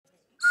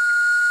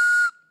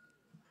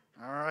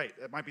All right,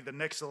 that might be the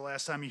next to the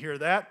last time you hear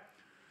that.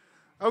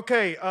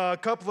 Okay, a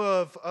couple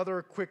of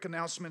other quick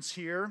announcements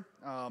here.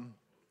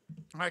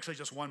 Actually,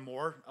 just one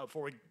more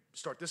before we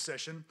start this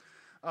session.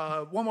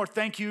 One more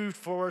thank you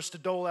for us to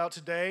dole out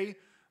today.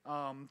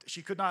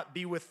 She could not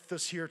be with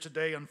us here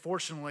today,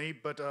 unfortunately,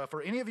 but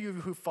for any of you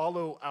who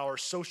follow our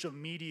social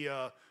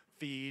media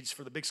feeds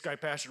for the Big Sky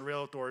Passenger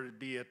Rail Authority,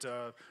 be it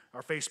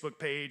our Facebook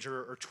page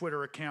or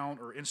Twitter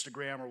account or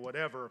Instagram or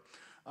whatever,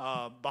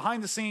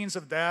 behind the scenes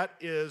of that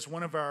is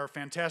one of our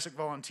fantastic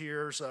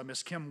volunteers,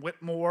 Miss Kim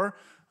Whitmore,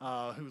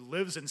 who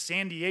lives in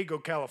San Diego,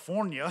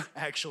 California,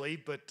 actually,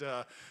 but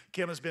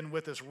Kim has been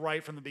with us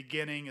right from the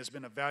beginning, has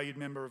been a valued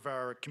member of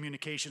our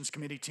communications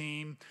committee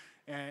team,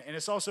 and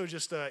it's also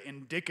just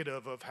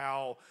indicative of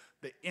how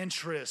the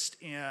interest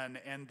in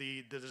and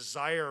the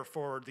desire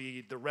for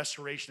the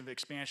restoration of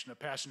expansion of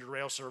passenger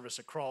rail service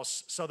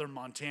across southern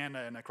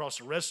Montana and across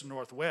the rest of the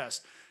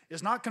Northwest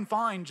is not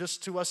confined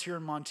just to us here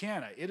in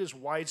Montana. It is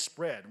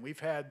widespread. We've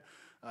had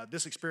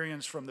this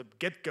experience from the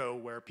get-go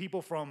where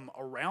people from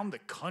around the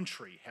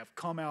country have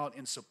come out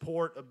in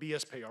support of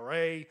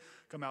BSPRA,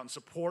 come out in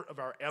support of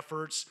our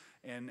efforts,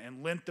 and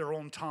lent their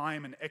own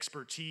time and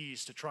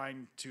expertise to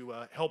trying to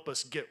help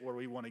us get where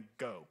we want to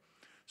go.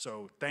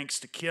 So thanks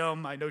to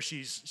Kim. I know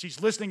she's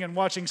listening and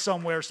watching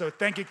somewhere, so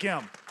thank you,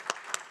 Kim.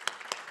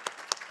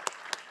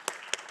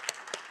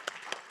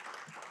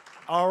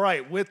 All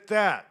right, with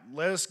that,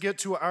 let us get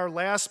to our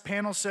last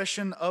panel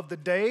session of the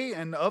day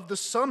and of the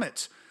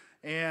summit.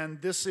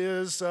 And this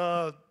is,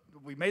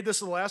 we made this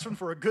the last one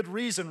for a good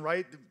reason,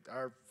 right?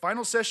 Our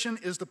final session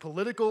is the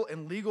political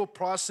and legal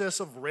process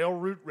of rail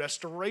route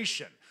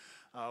restoration,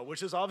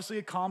 which is obviously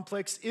a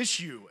complex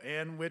issue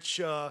and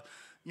which,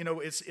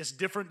 it's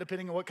different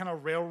depending on what kind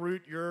of rail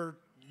route you're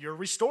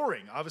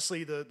restoring.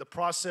 Obviously, the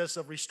process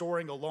of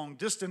restoring a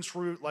long-distance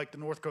route like the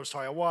North Coast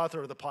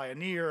Hiawatha or the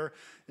Pioneer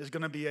is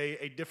going to be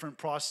a different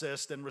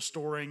process than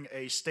restoring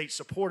a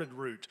state-supported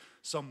route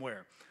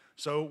somewhere.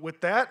 So with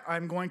that,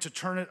 I'm going to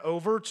turn it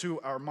over to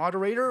our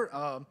moderator,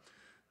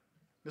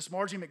 Ms.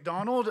 Margie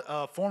McDonald,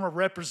 former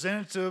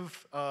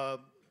representative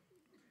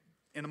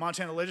in the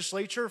Montana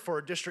legislature for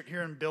a district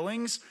here in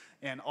Billings,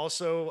 and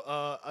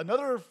also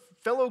another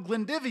fellow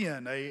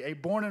Glendivian, a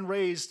born and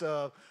raised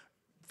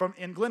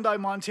in Glendive,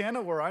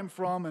 Montana, where I'm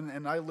from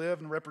and I live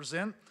and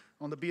represent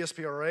on the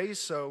BSPRA.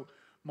 So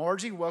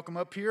Margie, welcome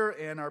up here.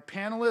 And our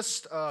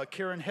panelist,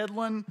 Karen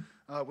Hedlund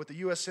with the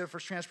U.S.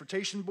 Surface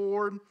Transportation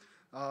Board,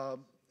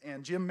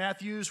 and Jim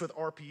Matthews with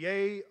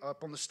RPA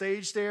up on the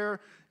stage there.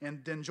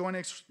 And then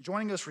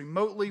joining us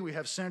remotely, we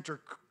have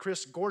Senator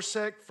Chris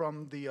Gorsuch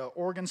from the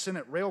Oregon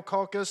Senate Rail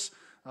Caucus,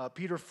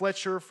 Peter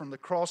Fletcher from the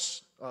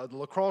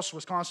La Crosse,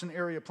 Wisconsin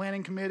Area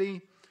Planning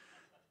Committee,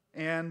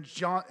 and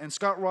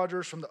Scott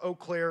Rogers from the Eau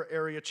Claire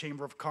Area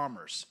Chamber of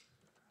Commerce.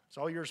 It's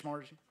all yours,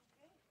 Margie.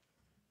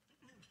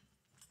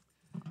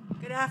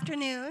 Good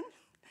afternoon.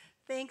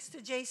 Thanks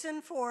to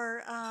Jason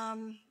for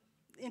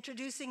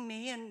introducing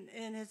me,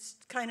 and it's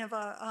kind of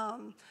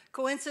a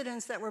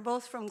coincidence that we're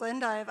both from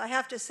Glendive. I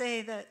have to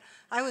say that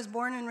I was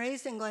born and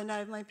raised in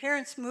Glendive. My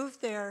parents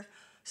moved there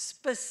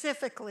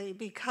specifically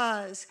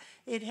because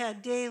it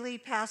had daily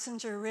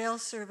passenger rail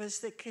service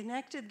that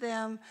connected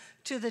them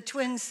to the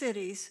Twin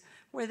Cities,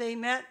 where they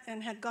met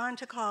and had gone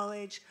to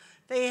college.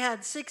 They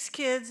had 6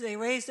 kids. They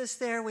raised us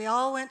there. We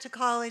all went to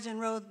college and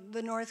rode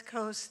the North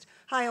Coast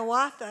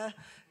Hiawatha,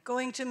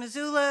 going to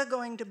Missoula,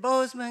 going to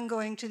Bozeman,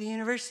 going to the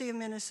University of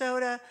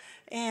Minnesota.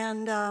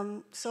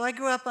 And so I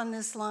grew up on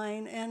this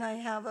line, and I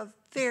have a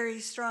very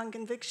strong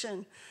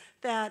conviction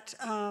that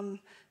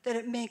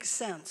it makes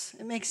sense.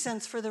 It makes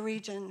sense for the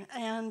region.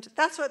 And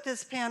that's what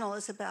this panel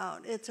is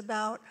about. It's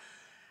about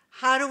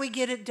how do we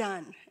get it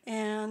done?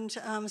 And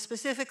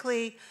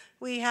specifically,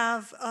 we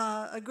have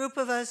a group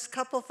of us,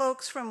 couple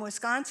folks from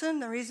Wisconsin.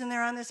 The reason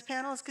they're on this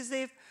panel is because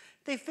they've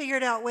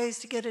figured out ways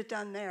to get it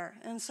done there.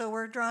 And so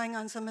we're drawing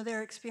on some of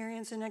their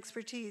experience and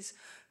expertise.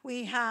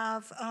 We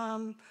have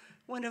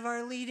one of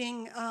our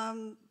leading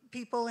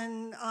people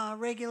in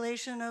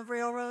regulation of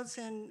railroads,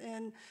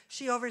 and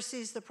she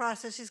oversees the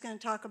process. She's going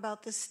to talk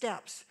about the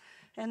steps.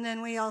 And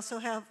then we also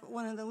have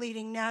one of the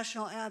leading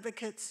national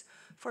advocates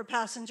for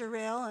passenger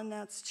rail, and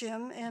that's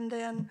Jim. And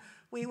then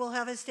we will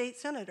have a state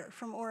senator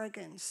from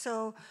Oregon.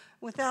 So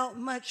without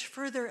much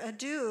further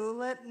ado,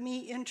 let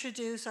me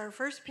introduce our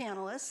first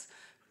panelist,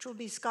 which will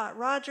be Scott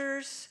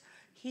Rogers.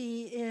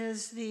 He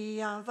is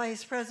the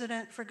Vice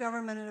President for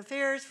Government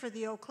Affairs for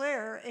the Eau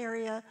Claire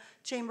Area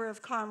Chamber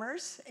of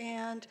Commerce,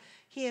 and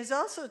he is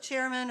also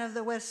Chairman of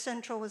the West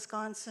Central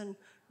Wisconsin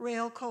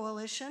Rail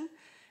Coalition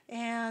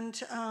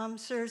and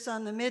serves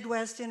on the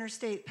Midwest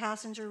Interstate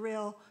Passenger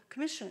Rail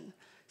Commission.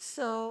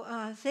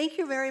 So thank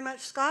you very much,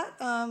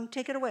 Scott.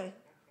 Take it away.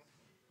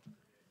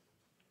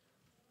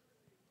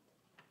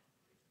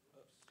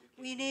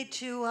 We need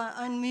to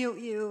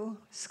unmute you,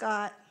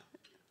 Scott.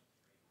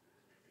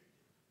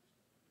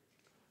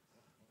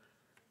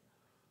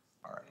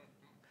 All right.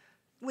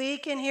 We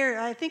can hear.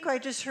 I think I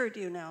just heard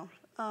you now.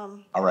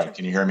 All right.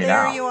 Can you hear me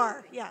now? There you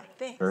are. Yeah.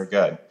 Thanks. Very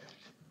good.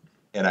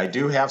 And I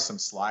do have some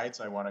slides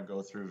I want to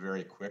go through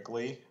very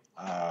quickly.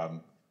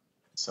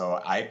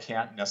 So I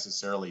can't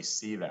necessarily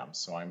see them.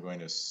 So I'm going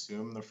to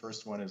assume the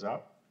first one is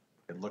up.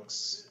 It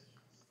looks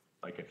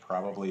like it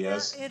probably Yeah,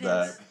 is. it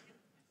is.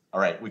 All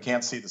right, we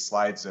can't see the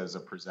slides as a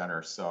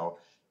presenter. So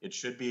it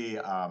should be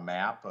a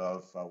map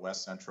of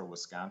West Central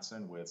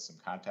Wisconsin with some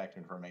contact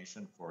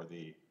information for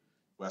the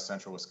West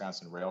Central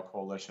Wisconsin Rail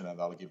Coalition, and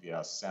that'll give you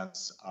a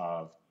sense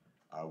of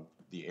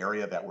the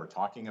area that we're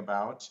talking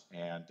about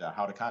and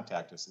how to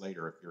contact us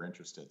later if you're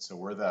interested. So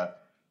we're the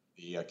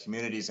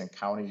communities and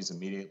counties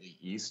immediately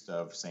east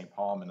of St.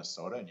 Paul,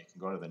 Minnesota, and you can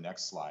go to the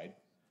next slide.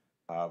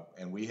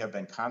 And we have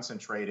been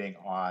concentrating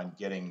on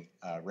getting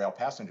rail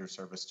passenger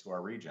service to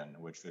our region,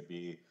 which would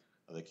be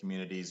the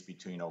communities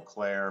between Eau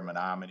Claire,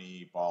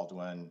 Menominee,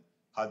 Baldwin,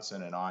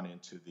 Hudson, and on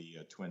into the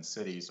Twin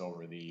Cities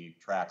over the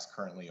tracks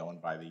currently owned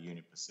by the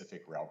Union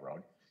Pacific Railroad.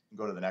 You can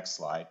go to the next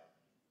slide.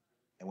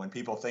 And when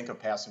people think of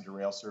passenger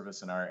rail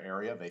service in our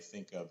area, they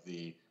think of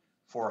the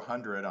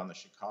 400 on the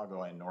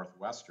Chicago and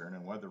Northwestern.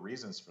 And one of the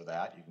reasons for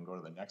that, you can go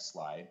to the next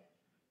slide.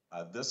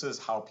 This is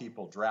how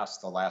people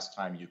dressed the last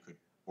time you could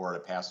board a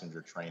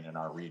passenger train in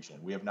our region.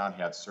 We have not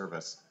had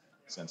service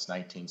since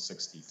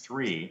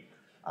 1963,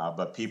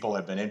 but people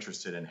have been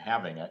interested in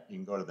having it. You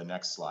can go to the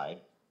next slide.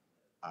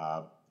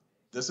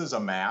 This is a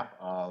map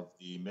of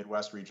the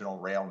Midwest Regional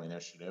Rail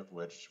Initiative,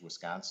 which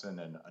Wisconsin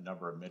and a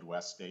number of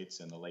Midwest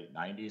states in the late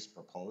 90s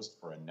proposed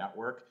for a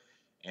network.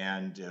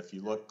 And if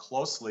you look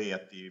closely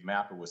at the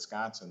map of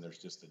Wisconsin, there's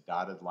just a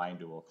dotted line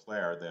to Eau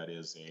Claire that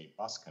is a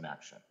bus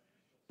connection.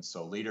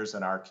 So leaders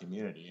in our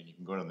community, and you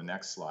can go to the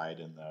next slide,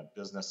 in the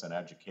business and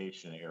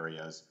education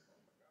areas,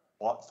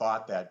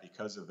 thought that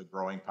because of the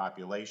growing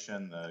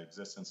population, the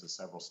existence of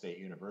several state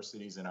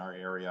universities in our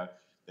area,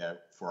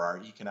 that for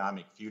our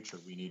economic future,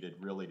 we needed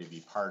really to be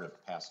part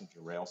of passenger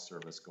rail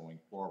service going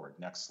forward.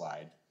 Next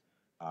slide.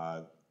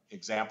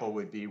 Example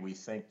would be, we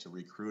think to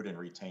recruit and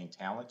retain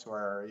talent to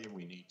our area,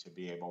 we need to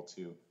be able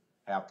to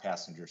have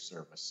passenger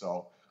service.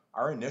 So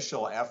our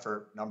initial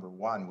effort, number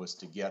one, was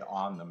to get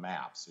on the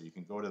map. So you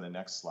can go to the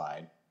next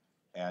slide.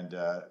 And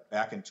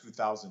back in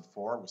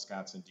 2004,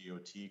 Wisconsin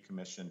DOT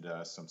commissioned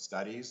some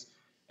studies,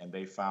 and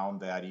they found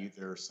that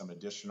either some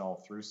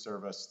additional through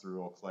service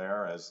through Eau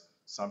Claire, as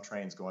some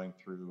trains going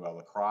through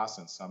La Crosse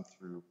and some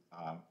through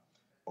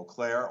Eau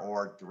Claire,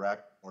 or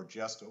direct or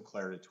just Eau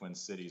Claire to Twin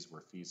Cities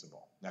were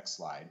feasible. Next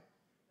slide.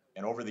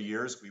 And over the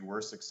years, we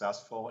were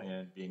successful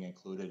in being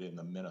included in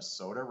the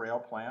Minnesota Rail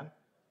Plan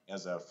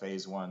as a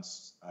phase one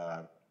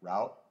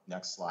route.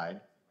 Next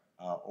slide.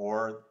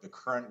 Or the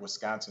current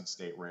Wisconsin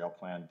State Rail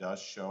Plan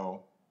does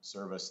show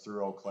service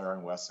through Eau Claire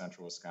and West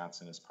Central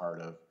Wisconsin as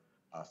part of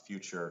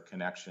future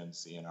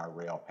connections in our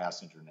rail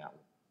passenger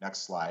network. Next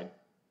slide.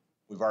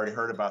 We've already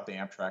heard about the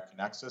Amtrak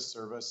Connexus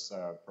service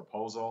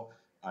proposal.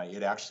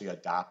 It actually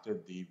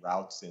adopted the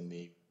routes in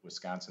the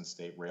Wisconsin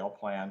State Rail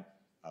Plan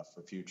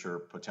for future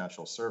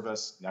potential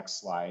service.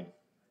 Next slide.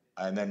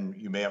 And then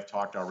you may have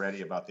talked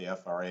already about the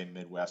FRA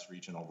Midwest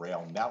Regional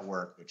Rail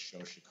Network, which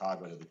shows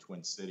Chicago to the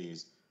Twin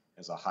Cities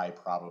as a high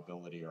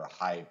probability or a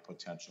high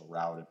potential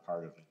route and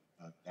part of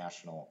a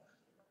national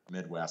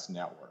Midwest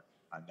network.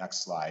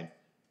 Next slide.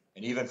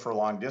 And even for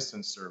long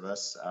distance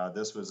service,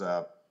 this was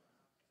a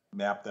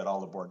map that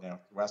All Aboard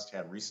Northwest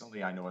had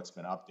recently. I know it's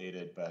been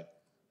updated, but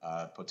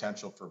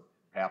potential for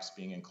perhaps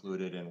being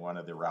included in one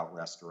of the route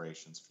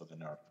restorations for the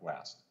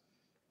Northwest.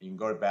 You can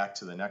go back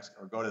to the next,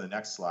 or go to the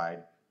next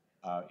slide.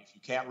 If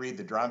you can't read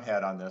the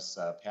drumhead on this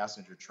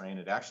passenger train,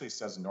 it actually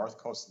says North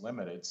Coast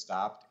Limited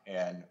stopped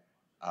in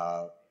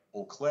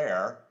Eau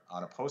Claire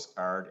on a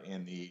postcard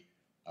in the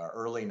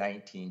early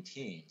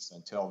 19-teens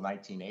until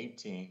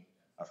 1918.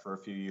 For a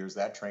few years,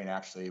 that train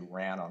actually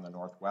ran on the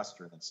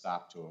Northwestern and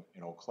stopped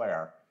in Eau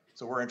Claire.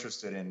 So we're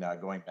interested in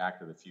going back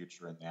to the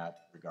future in that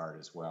regard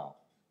as well.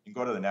 You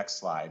can go to the next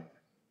slide.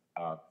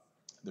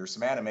 There's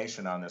some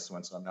animation on this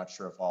one, so I'm not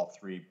sure if all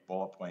three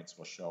bullet points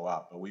will show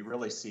up, but we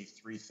really see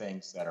three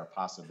things that are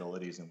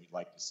possibilities, and we'd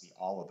like to see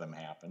all of them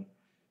happen.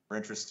 We're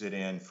interested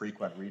in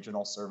frequent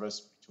regional service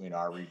between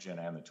our region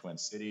and the Twin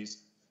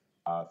Cities,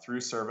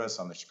 through service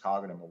on the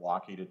Chicago to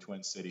Milwaukee to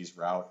Twin Cities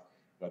route,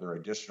 whether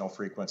additional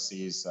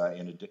frequencies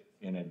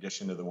in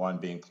addition to the one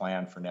being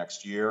planned for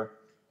next year,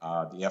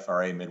 the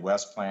FRA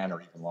Midwest plan,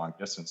 or even long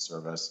distance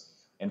service.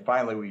 And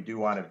finally, we do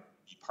want to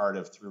be part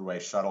of throughway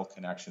shuttle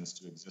connections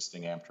to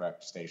existing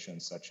Amtrak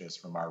stations, such as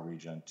from our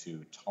region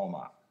to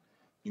Toma.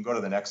 You can go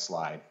to the next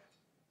slide.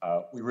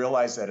 We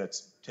realize that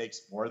it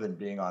takes more than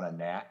being on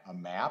a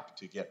map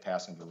to get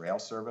passenger rail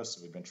service.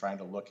 So we've been trying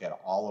to look at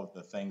all of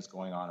the things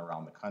going on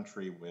around the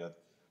country with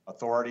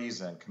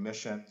authorities and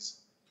commissions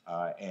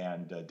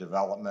and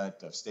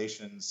development of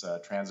stations,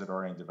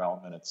 transit-oriented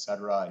development, et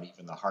cetera, and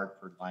even the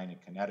Hartford line in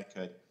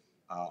Connecticut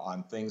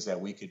on things that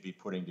we could be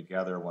putting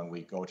together when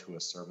we go to a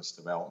service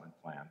development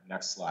plan.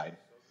 Next slide.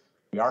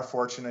 We are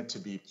fortunate to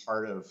be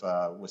part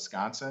of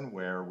Wisconsin,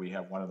 where we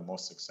have one of the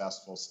most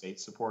successful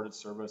state-supported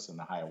service in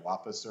the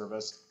Hiawatha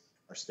service.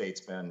 Our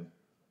state's been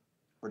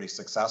pretty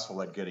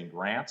successful at getting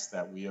grants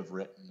that we have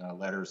written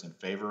letters in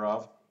favor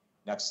of.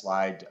 Next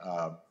slide.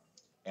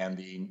 and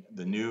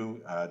the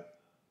new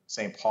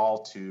St.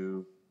 Paul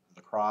to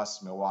La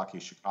Crosse, Milwaukee,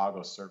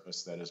 Chicago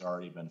service that has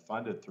already been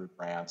funded through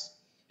grants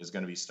is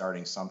going to be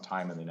starting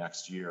sometime in the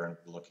next year, and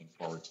we're looking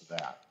forward to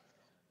that.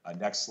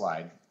 Next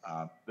slide.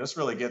 This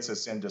really gets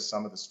us into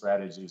some of the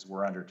strategies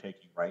we're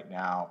undertaking right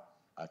now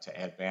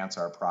to advance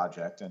our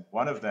project. And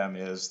one of them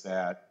is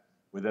that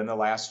within the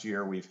last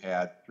year, we've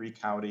had 3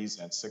 counties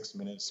and 6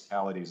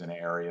 municipalities in the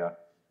area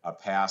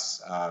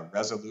pass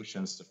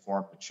resolutions to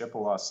form the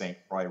Chippewa-St.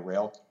 Croix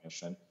Rail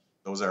Commission.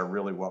 Those are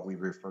really what we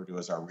refer to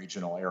as our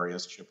regional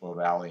areas, Chippewa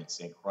Valley and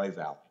St. Croix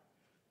Valley.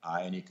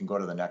 And you can go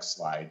to the next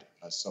slide.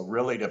 So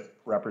really to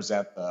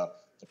represent the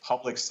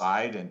public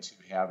side and to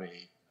have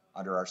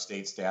under our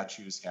state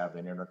statutes, have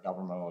an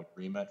intergovernmental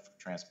agreement for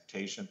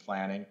transportation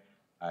planning.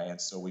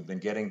 And so we've been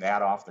getting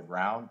that off the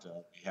ground.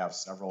 We have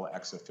several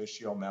ex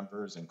officio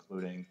members,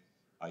 including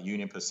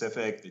Union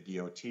Pacific, the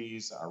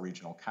DOTs, our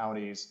regional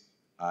counties,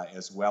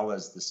 as well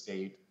as the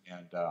state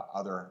and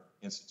other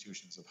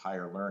institutions of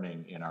higher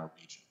learning in our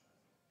region.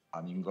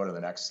 You can go to the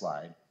next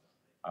slide.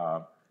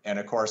 And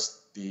of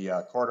course, the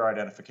corridor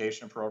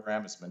identification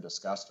program has been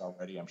discussed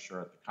already, I'm sure,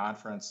 at the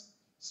conference.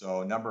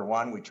 So number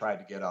one, we tried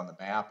to get on the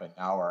map, and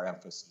now our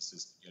emphasis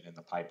is to get in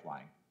the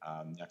pipeline.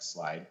 Next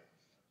slide.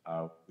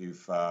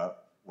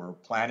 We're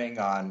planning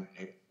on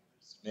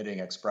submitting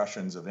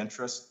expressions of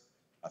interest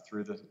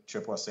through the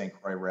Chippewa-St.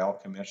 Croix Rail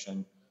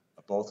Commission,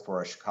 both for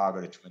our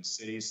Chicago to Twin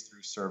Cities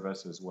through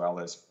service as well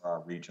as for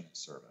our regional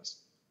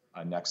service.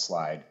 Next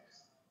slide.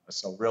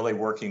 So really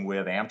working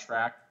with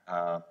Amtrak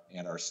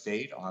and our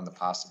state on the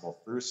possible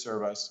through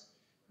service.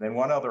 Then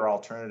one other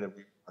alternative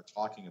we are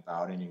talking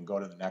about, and you can go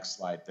to the next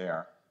slide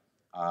there.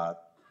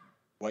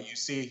 What you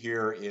see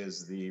here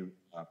is the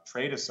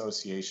trade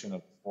association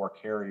of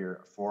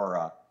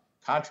 4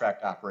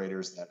 contract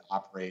operators that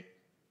operate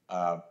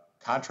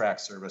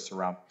contract service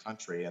around the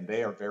country, and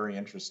they are very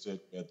interested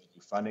in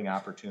the funding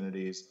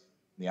opportunities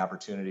and the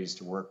opportunities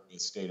to work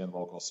with state and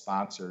local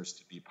sponsors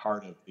to be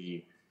part of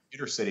the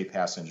intercity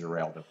passenger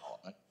rail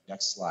development.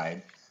 Next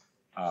slide.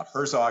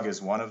 Herzog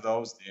is one of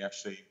those. They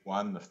actually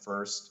won the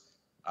first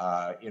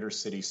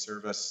intercity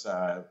service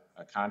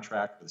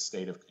contract with the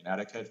state of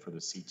Connecticut for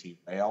the CT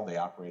rail. They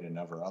operate a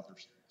number of other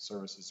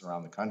services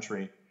around the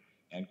country.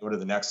 And go to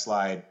the next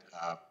slide.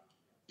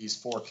 These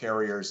 4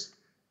 carriers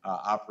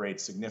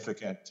operate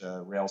significant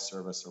rail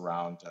service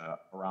around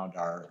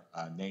our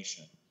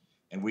nation.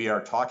 And we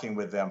are talking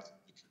with them,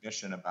 the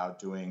commission, about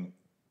doing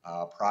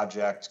a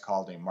project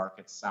called a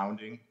market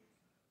sounding,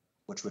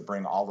 which would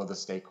bring all of the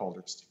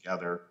stakeholders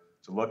together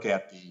to look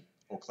at the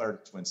Eau Claire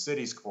to Twin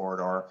Cities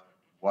corridor,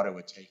 what it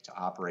would take to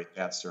operate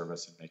that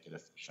service and make it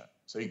efficient.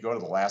 So you go to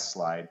the last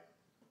slide.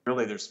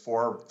 Really, there's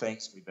 4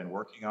 things we've been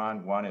working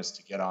on. One is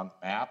to get on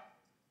the map.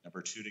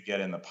 Number 2, to get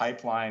in the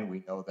pipeline.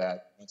 We know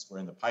that once we're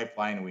in the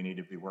pipeline, we need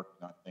to be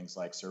working on things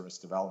like service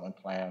development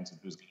plans and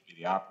who's going to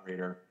be the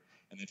operator.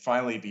 And then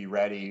finally, be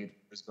ready.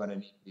 There's going to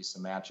need to be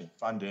some matching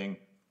funding.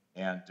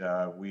 And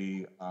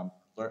we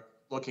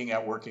looking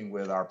at working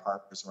with our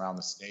partners around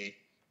the state.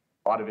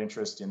 A lot of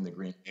interest in the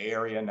Green Bay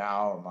area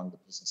now among the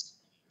business community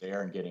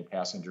there and getting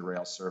passenger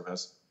rail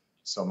service.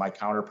 So my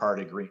counterpart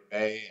at Green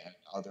Bay and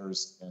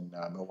others in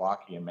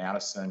Milwaukee and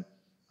Madison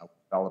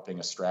developing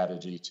a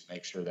strategy to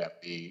make sure that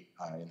we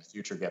in the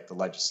future get the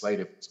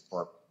legislative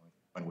support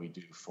when we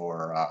do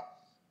for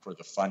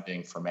the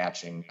funding for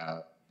matching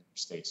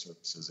state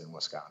services in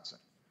Wisconsin.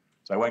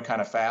 So I went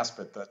kind of fast,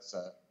 but that's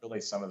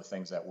really some of the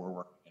things that we're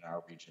working in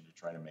our region to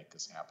try to make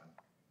this happen.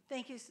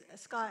 Thank you,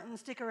 Scott, and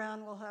stick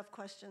around. We'll have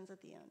questions at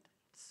the end.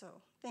 So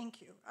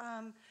thank you.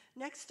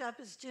 Next up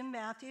is Jim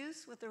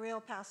Matthews with the Rail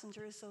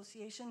Passenger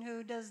Association,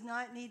 who does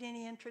not need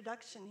any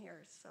introduction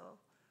here. So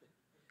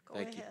go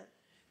ahead.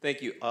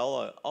 Thank you.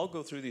 I'll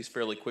go through these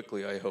fairly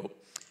quickly, I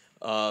hope.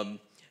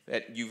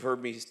 You've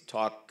heard me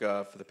talk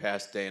for the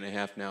past day and a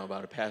half now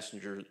about a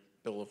passenger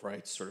Bill of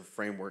Rights sort of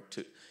framework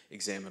to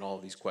examine all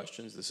of these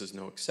questions. This is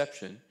no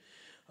exception.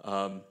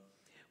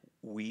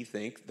 We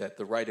think that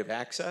the right of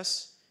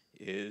access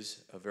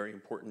is a very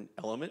important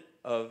element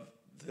of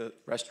the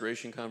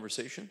restoration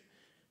conversation.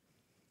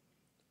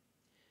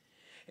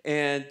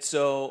 And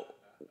so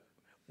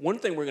one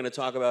thing we're going to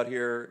talk about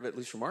here, at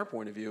least from our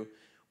point of view,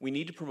 we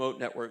need to promote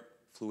network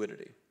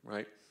fluidity,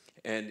 right?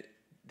 And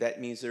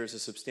that means there is a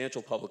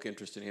substantial public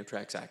interest in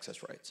Amtrak's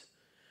access rights.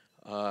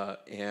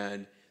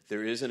 And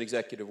there is an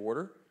executive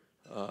order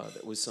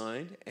that was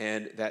signed,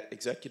 and that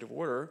executive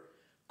order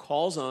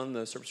calls on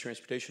the Surface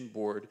Transportation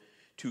Board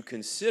to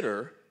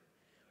consider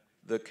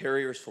the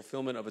carrier's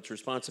fulfillment of its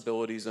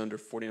responsibilities under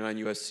 49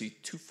 U.S.C.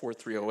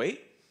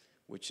 24308,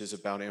 which is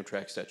about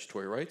Amtrak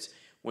statutory rights,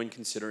 when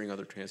considering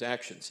other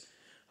transactions.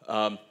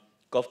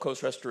 Gulf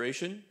Coast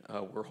Restoration,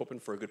 we're hoping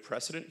for a good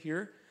precedent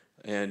here,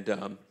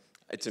 and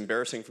it's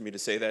embarrassing for me to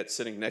say that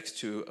sitting next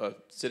to a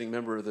sitting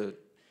member of the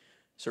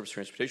Surface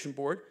Transportation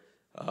Board,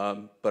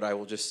 but I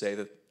will just say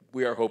that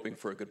we are hoping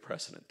for a good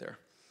precedent there.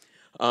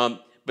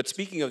 But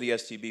speaking of the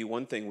STB,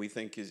 one thing we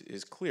think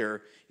is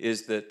clear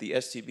is that the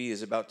STB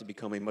is about to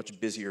become a much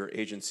busier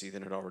agency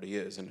than it already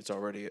is, and it's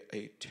already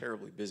a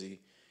terribly busy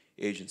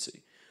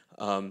agency.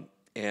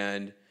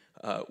 And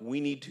we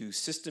need to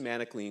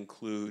systematically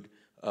include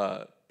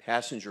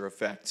passenger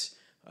effects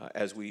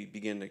as we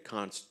begin to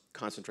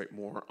concentrate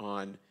more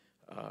on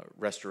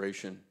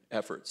restoration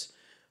efforts.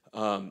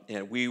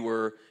 And we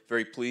were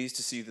very pleased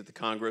to see that the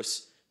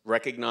Congress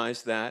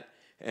recognized that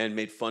and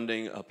made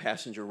funding a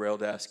passenger rail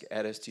desk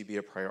at STB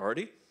a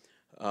priority.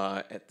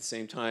 At the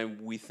same time,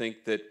 we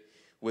think that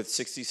with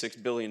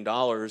 $66 billion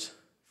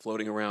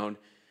floating around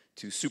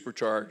to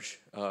supercharge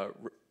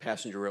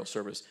passenger rail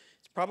service,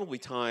 it's probably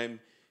time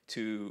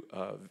to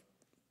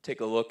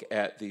take a look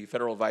at the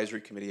Federal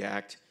Advisory Committee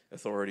Act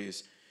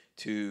authorities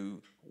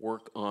to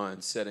work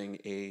on setting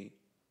a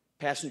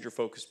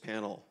passenger-focused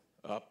panel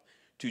up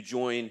to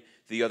join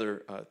the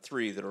other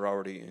three that are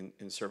already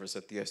in service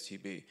at the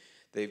STB.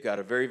 They've got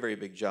a very, very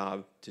big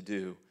job to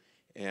do,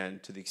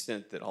 and to the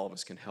extent that all of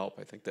us can help,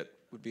 I think that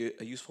would be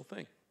a useful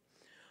thing.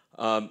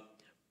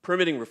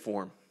 Permitting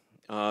reform.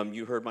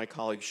 You heard my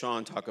colleague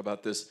Sean talk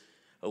about this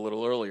a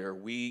little earlier.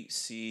 We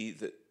see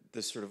that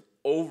this sort of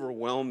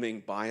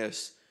overwhelming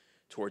bias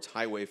towards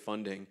highway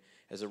funding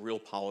as a real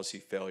policy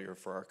failure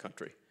for our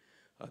country.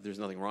 There's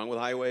nothing wrong with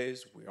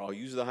highways. We all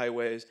use the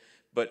highways,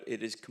 but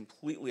it is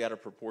completely out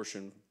of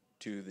proportion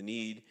to the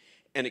need,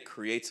 and it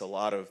creates a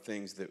lot of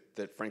things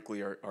that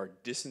frankly are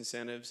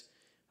disincentives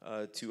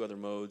to other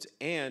modes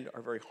and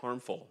are very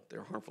harmful.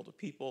 They're harmful to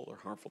people, they're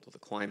harmful to the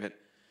climate.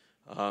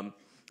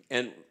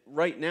 And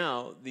right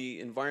now,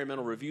 the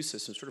environmental review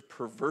system sort of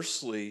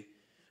perversely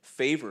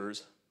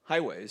favors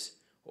highways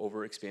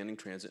over expanding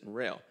transit and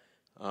rail.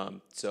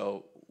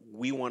 So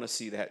we want to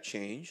see that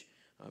change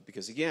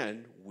because,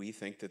 again, we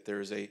think that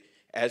there's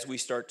as we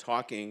start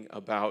talking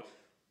about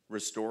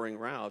restoring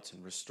routes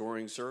and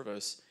restoring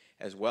service,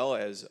 as well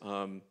as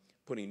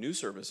putting new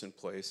service in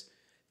place,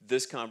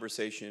 this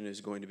conversation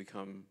is going to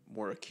become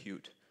more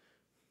acute.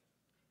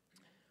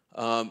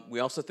 We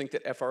also think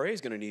that FRA is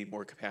going to need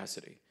more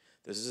capacity.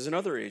 This is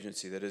another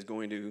agency that is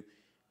going to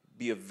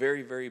be a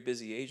very, very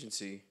busy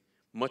agency,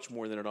 much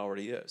more than it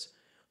already is.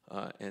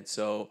 And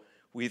so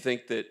we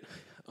think that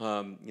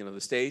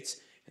the states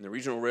and the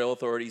regional rail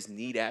authorities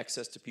need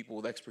access to people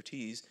with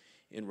expertise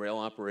in rail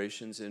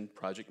operations and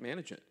project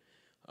management.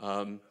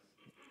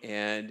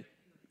 And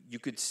you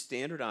could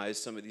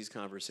standardize some of these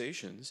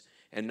conversations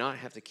and not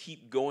have to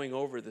keep going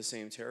over the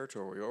same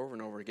territory over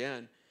and over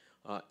again.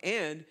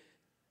 And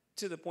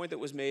to the point that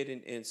was made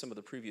in some of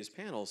the previous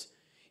panels,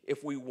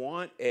 if we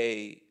want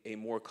a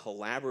more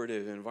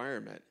collaborative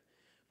environment,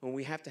 well,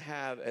 we have to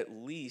have at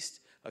least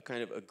a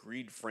kind of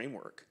agreed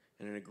framework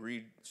and an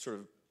agreed sort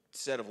of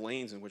set of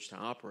lanes in which to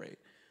operate.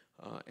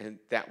 And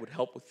that would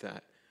help with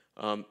that.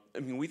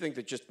 We think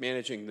that just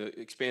managing the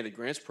expanded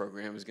grants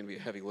program is going to be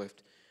a heavy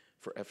lift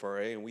for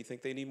FRA, and we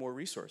think they need more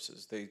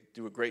resources. They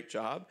do a great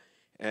job,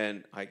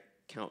 and I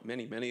count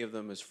many, many of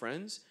them as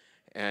friends,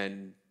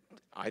 and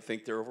I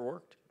think they're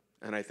overworked.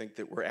 And I think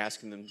that we're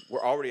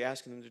already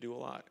asking them to do a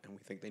lot, and we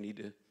think they need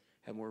to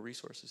have more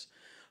resources.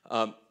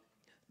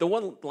 The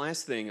one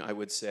last thing I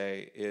would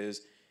say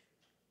is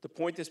the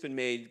point that's been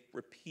made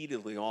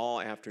repeatedly all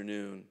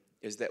afternoon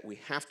is that we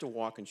have to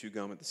walk and chew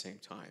gum at the same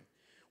time.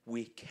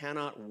 We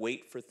cannot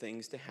wait for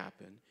things to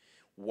happen.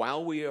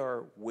 While we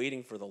are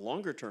waiting for the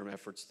longer term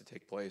efforts to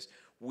take place,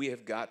 we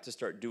have got to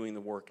start doing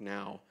the work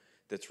now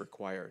that's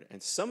required.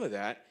 And some of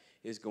that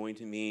is going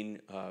to mean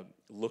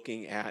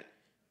looking at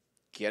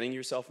getting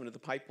yourself into the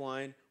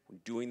pipeline,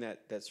 doing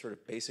that sort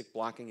of basic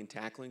blocking and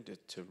tackling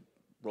to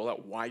roll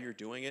out why you're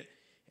doing it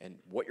and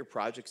what your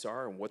projects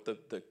are and what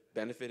the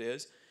benefit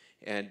is.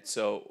 And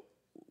so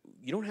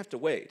you don't have to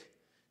wait.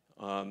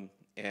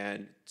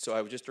 And so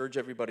I would just urge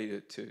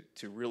everybody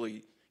to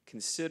really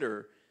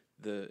consider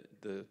the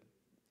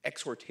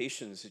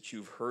exhortations that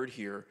you've heard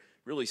here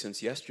really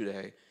since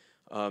yesterday.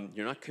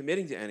 You're not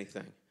committing to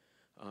anything,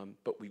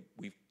 but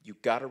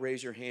you've got to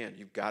raise your hand.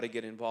 You've got to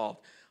get involved.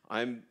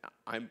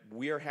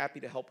 We are happy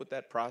to help with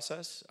that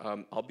process.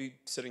 I'll be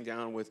sitting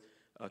down with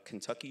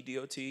Kentucky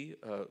DOT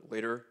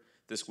later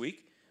this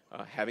week,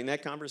 having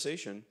that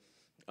conversation.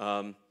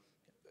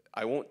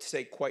 I won't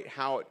say quite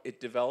how it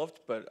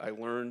developed, but I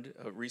learned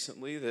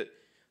recently that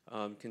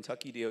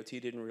Kentucky DOT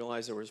didn't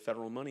realize there was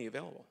federal money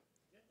available.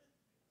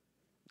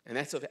 And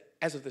that's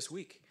as of this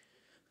week.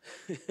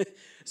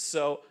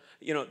 So,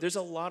 there's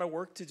a lot of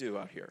work to do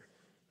out here.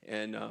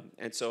 And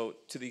so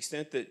to the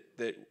extent that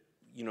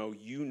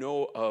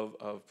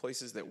of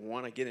places that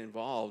want to get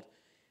involved,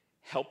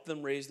 help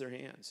them raise their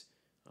hands.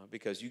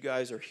 Because you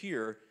guys are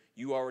here,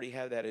 you already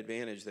have that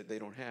advantage that they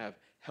don't have.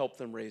 Help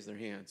them raise their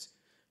hands.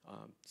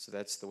 So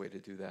that's the way to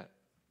do that.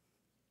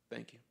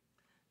 Thank you.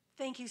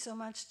 Thank you so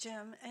much,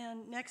 Jim.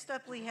 And next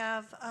up we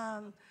have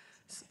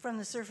from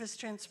the Surface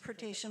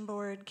Transportation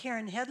Board,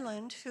 Karen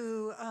Headland,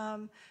 who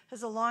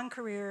has a long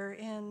career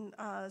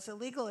as a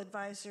legal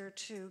advisor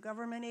to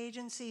government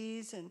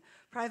agencies and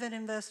private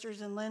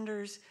investors and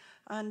lenders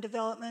on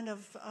development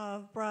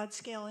of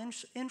broad-scale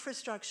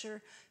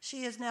infrastructure.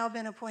 She has now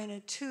been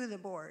appointed to the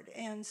board,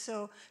 and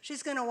so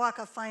she's going to walk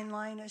a fine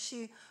line as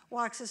she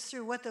walks us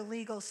through what the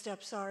legal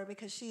steps are,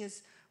 because she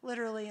is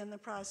literally in the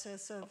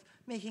process of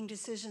making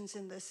decisions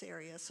in this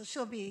area. So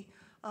she'll be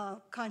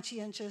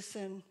conscientious,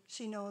 and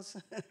she knows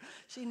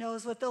she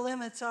knows what the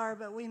limits are,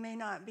 but we may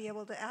not be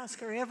able to ask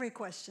her every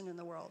question in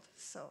the world.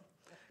 So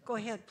go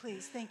ahead,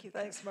 please. Thank you.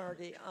 Thanks,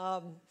 Margie.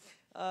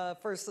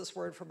 First, this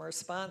word from our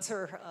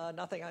sponsor.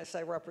 Nothing I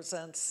say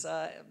represents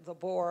the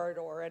board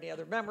or any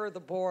other member of the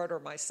board or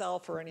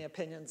myself or any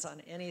opinions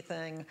on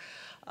anything.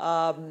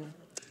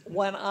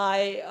 When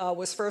I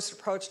was first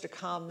approached to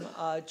come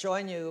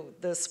join you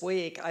this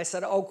week, I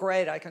said, oh,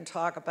 great, I can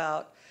talk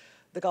about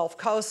the Gulf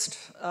Coast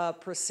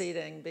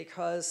proceeding,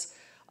 because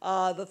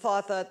the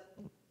thought that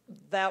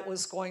that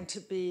was going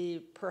to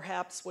be,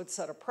 perhaps would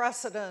set a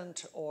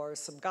precedent or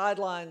some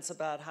guidelines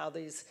about how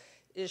these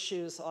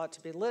issues ought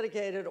to be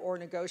litigated or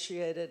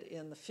negotiated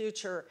in the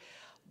future.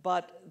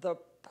 But the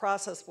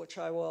process, which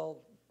I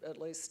will at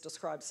least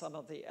describe some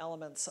of the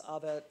elements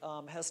of it,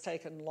 has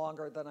taken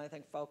longer than I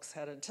think folks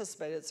had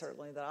anticipated,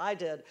 certainly that I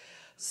did.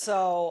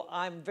 So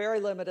I'm very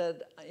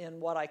limited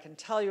in what I can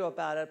tell you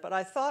about it, but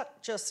I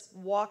thought just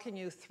walking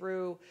you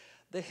through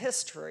the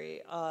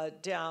history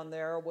down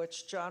there,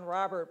 which John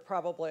Robert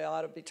probably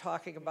ought to be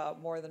talking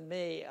about more than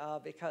me,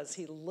 because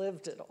he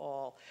lived it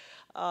all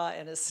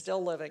and is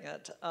still living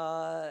it,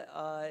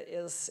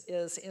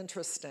 is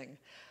interesting.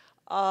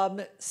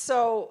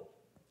 So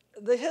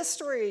the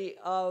history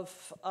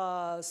of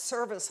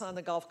service on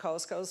the Gulf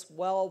Coast goes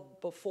well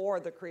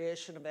before the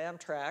creation of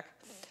Amtrak.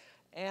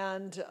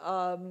 And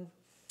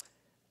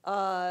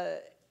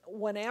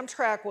when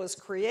Amtrak was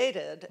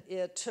created,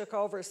 it took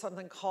over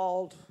something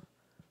called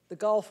the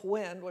Gulf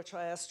Wind, which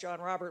I asked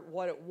John Robert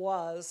what it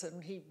was,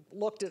 and he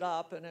looked it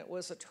up, and it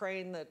was a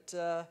train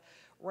that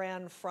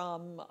ran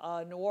from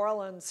New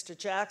Orleans to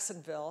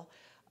Jacksonville.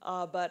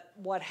 But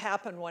what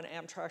happened when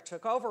Amtrak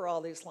took over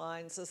all these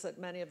lines is that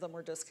many of them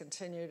were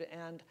discontinued,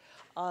 and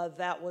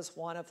that was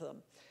one of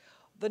them.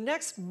 The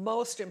next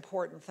most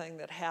important thing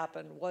that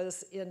happened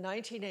was in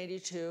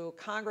 1982,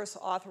 Congress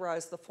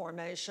authorized the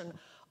formation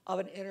of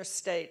an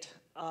interstate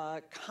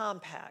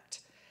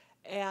compact.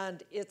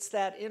 And it's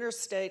that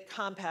interstate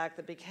compact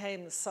that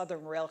became the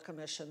Southern Rail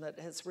Commission that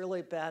has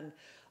really been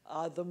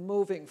the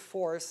moving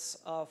force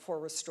for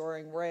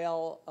restoring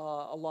rail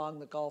along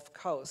the Gulf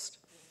Coast.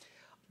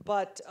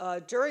 But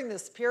during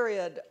this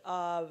period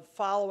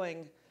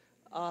following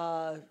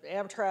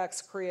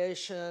Amtrak's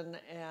creation,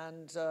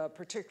 and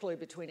particularly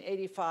between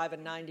 85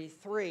 and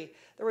 93,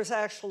 there was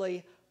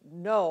actually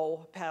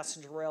no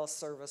passenger rail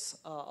service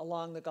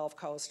along the Gulf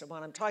Coast. And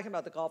when I'm talking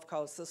about the Gulf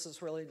Coast, this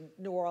is really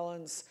New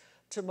Orleans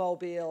to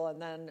Mobile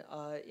and then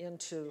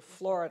into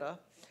Florida.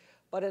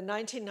 But in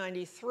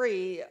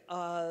 1993,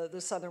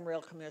 the Southern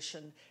Rail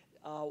Commission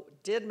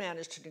did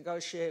manage to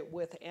negotiate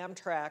with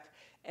Amtrak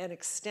an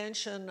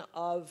extension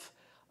of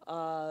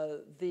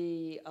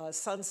the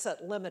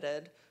Sunset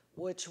Limited,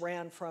 which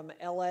ran from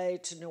LA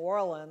to New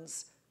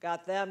Orleans,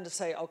 got them to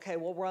say, okay,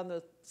 we'll run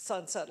the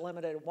Sunset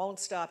Limited, it won't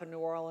stop in New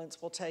Orleans,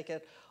 we'll take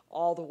it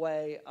all the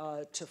way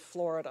to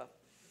Florida.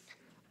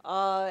 In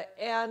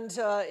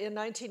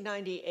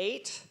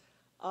 1998,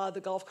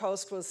 the Gulf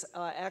Coast was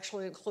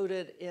actually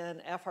included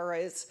in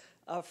FRA's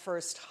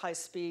first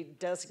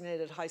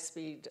designated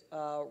high-speed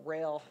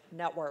rail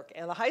network.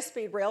 And the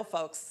high-speed rail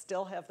folks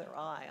still have their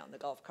eye on the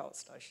Gulf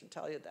Coast, I should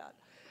tell you that.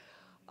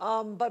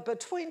 But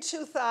between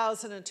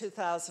 2000 and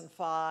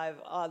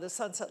 2005, the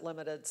Sunset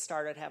Limited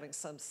started having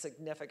some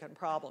significant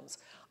problems.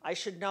 I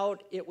should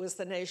note it was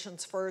the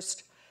nation's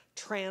first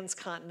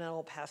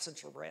transcontinental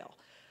passenger rail.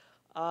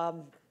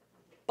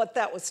 But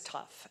that was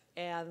tough,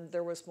 and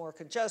there was more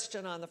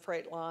congestion on the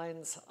freight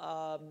lines,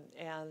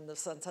 and the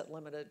Sunset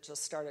Limited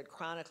just started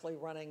chronically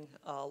running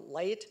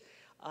late.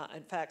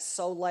 In fact,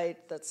 so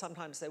late that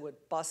sometimes they would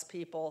bus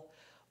people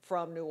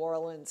from New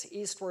Orleans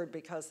eastward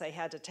because they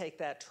had to take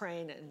that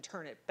train and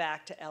turn it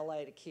back to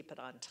LA to keep it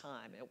on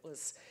time.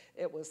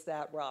 It was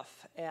that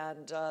rough,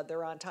 and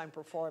their on-time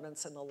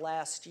performance in the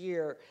last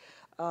year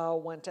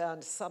went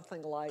down to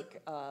something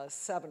like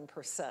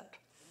 7%.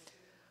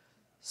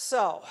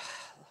 So,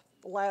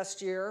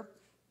 last year,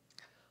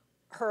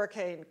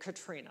 Hurricane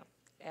Katrina,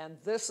 and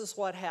this is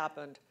what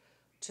happened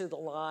to the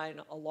line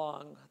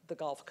along the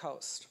Gulf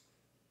Coast.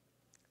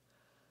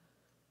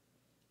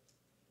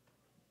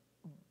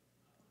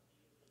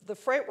 The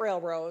freight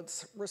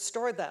railroads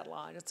restored that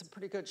line. It's in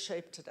pretty good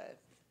shape today.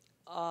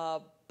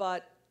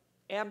 But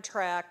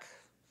Amtrak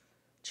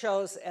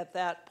chose at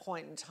that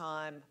point in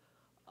time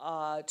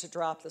to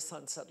drop the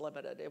Sunset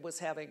Limited. It was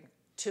having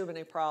too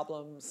many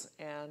problems,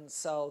 and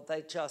so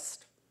they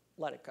just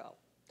let it go.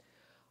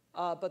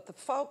 But the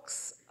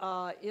folks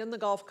in the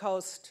Gulf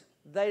Coast,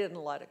 they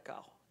didn't let it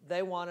go.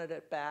 They wanted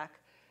it back.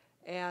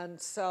 And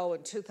so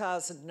in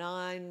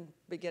 2009,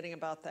 beginning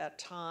about that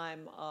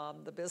time,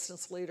 the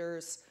business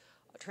leaders,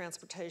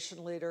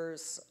 transportation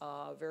leaders,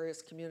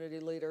 various community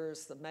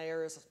leaders, the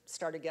mayors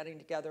started getting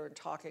together and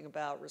talking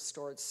about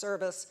restored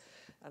service.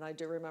 And I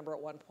do remember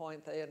at one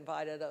point they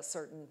invited a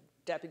certain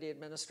deputy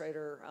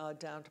administrator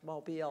down to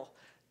Mobile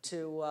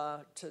to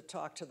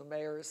talk to the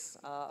mayors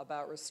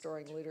about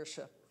restoring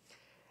leadership.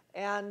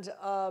 And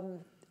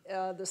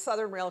the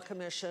Southern Rail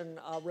Commission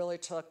really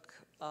took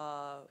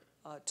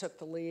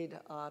the lead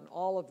on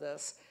all of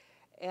this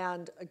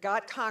and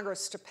got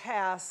Congress to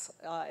pass,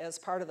 as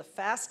part of the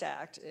FAST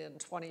Act in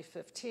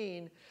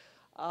 2015,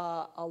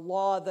 a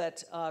law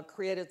that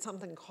created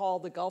something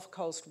called the Gulf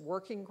Coast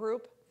Working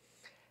Group.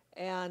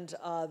 And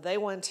they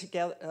went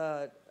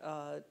together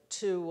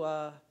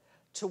to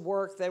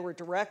work. They were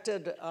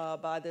directed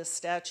by this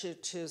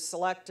statute to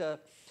select a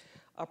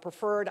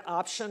preferred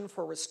option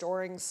for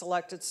restoring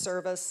selected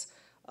service,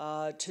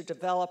 to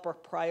develop a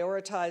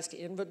prioritized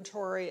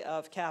inventory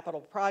of capital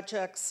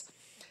projects,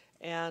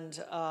 and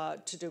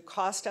to do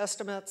cost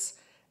estimates,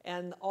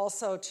 and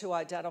also to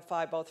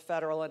identify both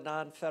federal and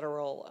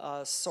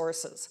non-federal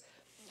sources.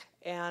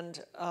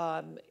 And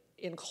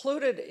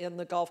included in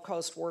the Gulf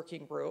Coast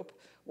Working Group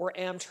were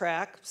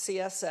Amtrak,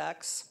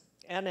 CSX,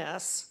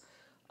 NS,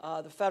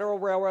 the Federal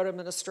Railroad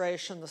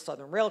Administration, the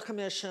Southern Rail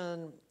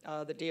Commission,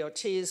 the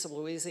DOTs of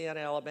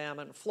Louisiana,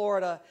 Alabama, and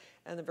Florida,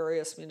 and the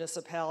various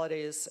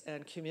municipalities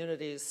and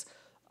communities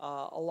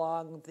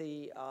along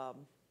the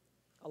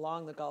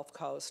Gulf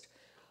Coast.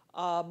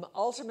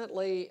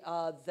 Ultimately,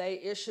 they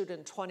issued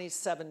in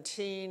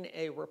 2017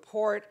 a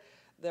report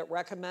that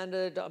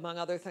recommended, among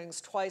other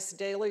things, twice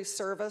daily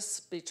service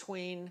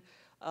between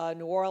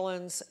New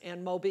Orleans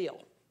and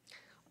Mobile.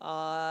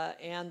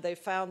 And they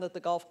found that the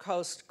Gulf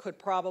Coast could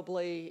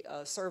probably,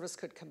 service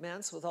could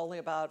commence with only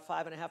about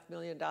 $5.5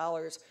 million,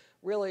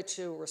 really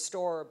to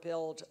restore or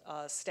build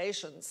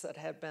stations that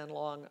had been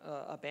long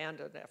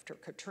abandoned after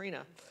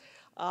Katrina.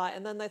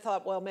 And then they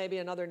thought, well, maybe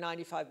another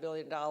 $95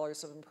 billion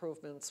of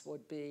improvements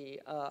would be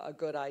a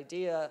good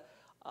idea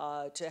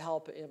to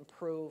help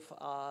improve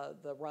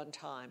the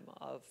runtime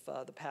of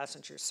the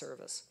passenger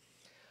service.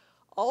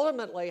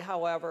 Ultimately,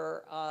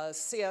 however,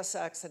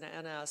 CSX and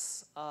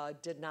NS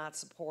did not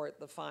support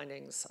the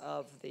findings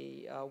of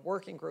the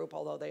working group,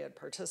 although they had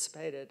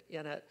participated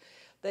in it.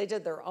 They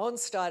did their own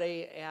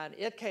study, and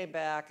it came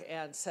back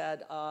and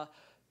said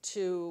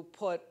to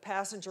put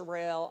passenger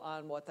rail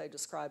on what they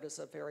described as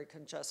a very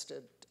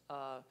congested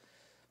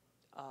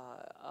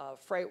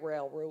freight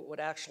rail route would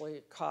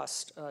actually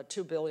cost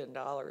 $2 billion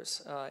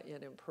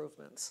in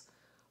improvements.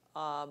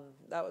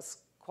 That was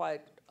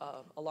quite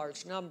a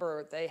large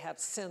number. They have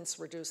since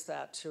reduced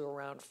that to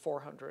around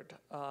 400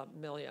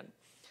 million.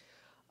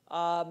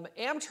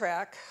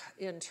 Amtrak,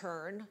 in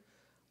turn,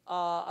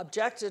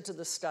 objected to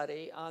the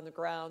study on the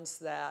grounds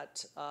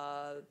that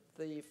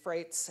the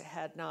freights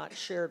had not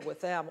shared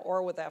with them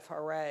or with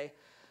FRA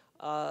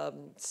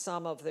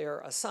some of their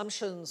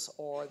assumptions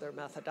or their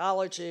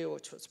methodology,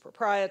 which was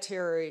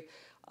proprietary,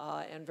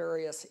 and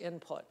various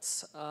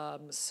inputs.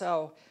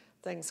 So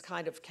things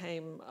kind of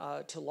came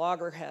to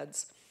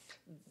loggerheads.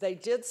 They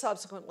did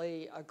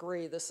subsequently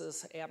agree, this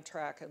is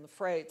Amtrak and the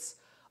freights,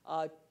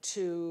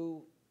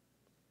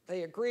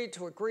 they agreed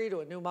to agree to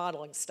a new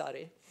modeling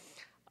study.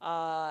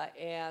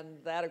 And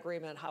that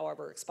agreement,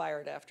 however,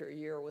 expired after a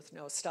year with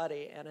no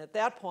study. And at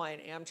that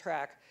point,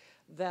 Amtrak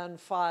then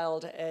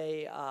filed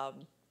a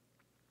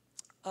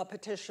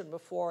petition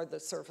before the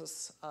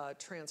Surface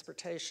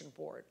Transportation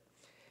Board.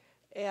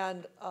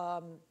 And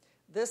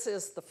this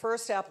is the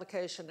first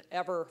application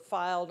ever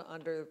filed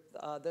under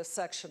this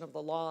section of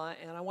the law,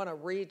 and I want to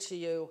read to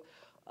you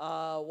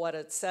what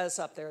it says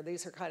up there.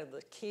 These are kind of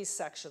the key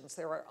sections.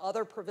 There are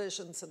other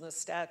provisions in the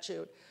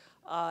statute,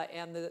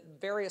 and the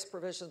various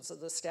provisions of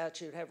the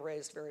statute have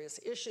raised various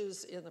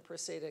issues in the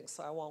proceedings,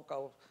 so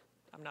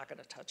I'm not going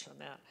to touch on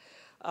that.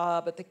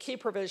 But the key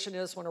provision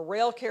is when a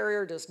rail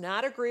carrier does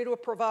not agree to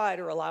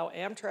provide or allow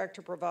Amtrak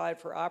to provide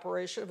for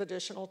operation of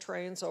additional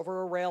trains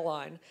over a rail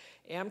line,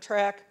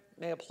 Amtrak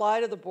may apply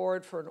to the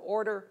board for an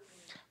order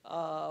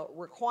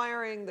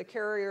requiring the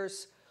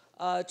carriers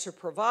to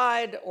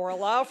provide or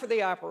allow for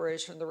the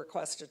operation of the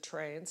requested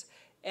trains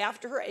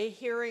after a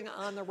hearing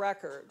on the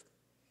record.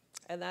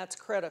 And that's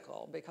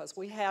critical because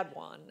we had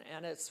one,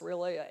 and it's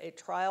really a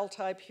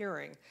trial-type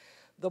hearing.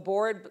 The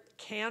board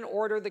can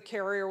order the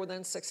carrier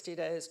within 60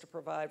 days to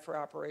provide for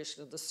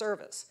operation of the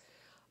service.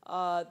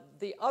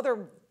 The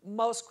other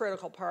most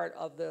critical part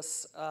of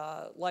this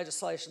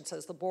legislation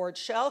says the board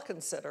shall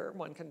consider,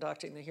 when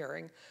conducting the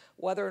hearing,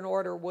 whether an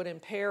order would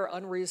impair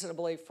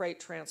unreasonably freight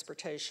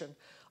transportation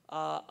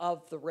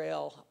of the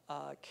rail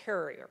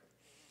carrier.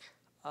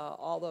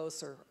 All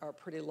those are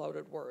pretty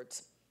loaded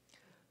words.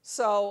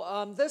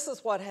 So this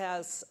is what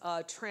has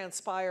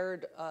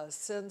transpired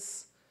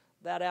since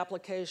that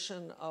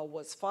application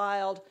was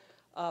filed.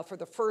 For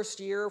the first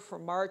year,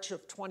 from March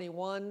of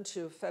 21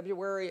 to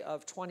February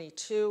of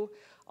 22,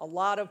 a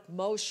lot of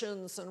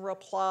motions and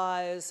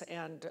replies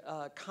and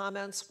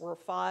comments were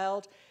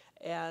filed.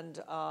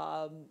 And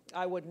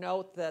I would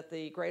note that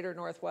the Greater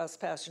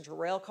Northwest Passenger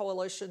Rail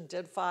Coalition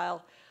did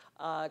file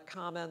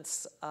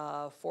comments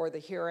for the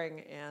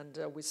hearing, and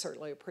we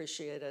certainly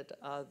appreciated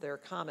their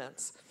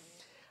comments.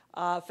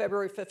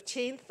 February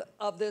 15th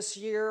of this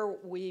year,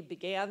 we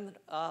began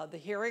the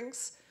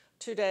hearings,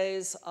 2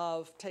 days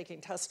of taking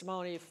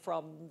testimony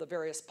from the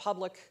various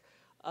public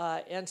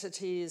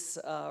entities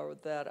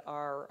that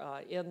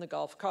are in the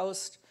Gulf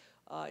Coast,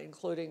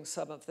 including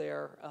some of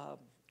their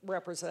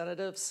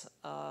representatives,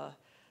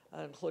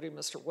 including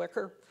Mr.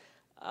 Wicker.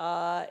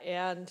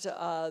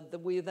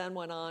 We then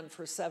went on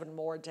for 7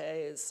 more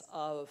days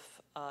of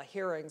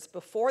hearings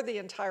before the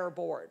entire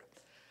board.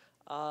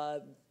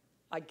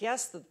 I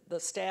guess the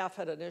staff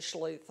had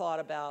initially thought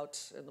about,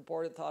 and the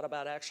board had thought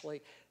about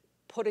actually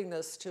putting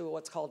this to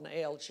what's called an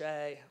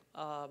ALJ,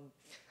 a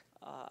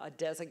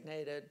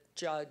designated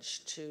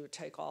judge to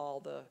take all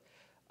the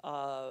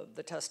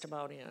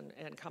testimony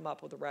and come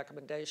up with a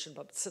recommendation.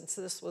 But since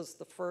this was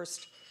the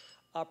first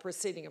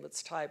proceeding of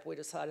its type, we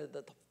decided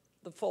that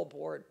the full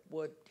board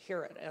would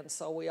hear it. And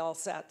so we all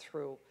sat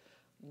through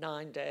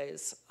 9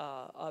 days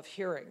of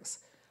hearings.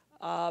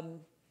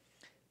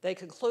 They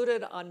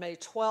concluded on May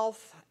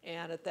 12th,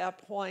 and at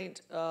that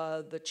point,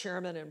 the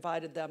chairman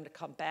invited them to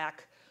come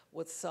back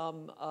with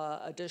some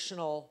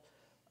additional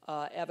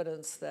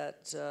evidence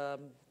that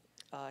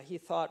he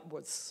thought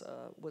was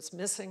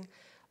missing.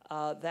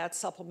 That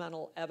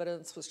supplemental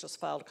evidence was just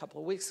filed a couple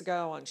of weeks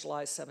ago on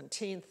July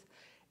 17th,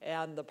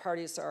 and the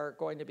parties are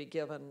going to be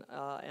given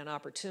an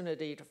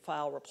opportunity to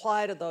file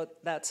reply to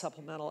that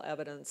supplemental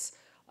evidence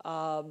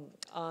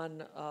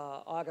on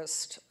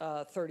August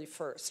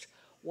 31st.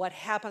 What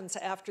happens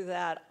after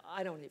that,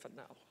 I don't even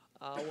know.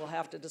 We'll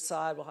have to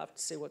decide. We'll have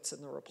to see what's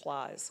in the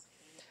replies.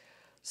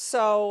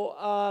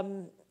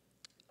 So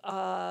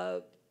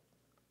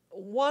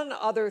one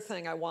other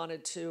thing I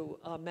wanted to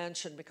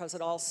mention, because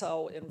it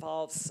also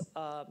involves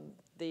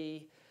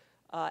the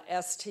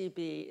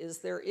STB, is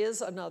there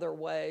is another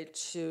way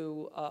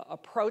to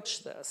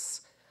approach this,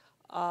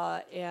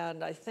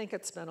 and I think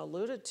it's been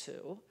alluded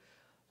to,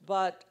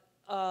 but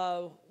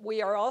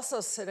we are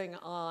also sitting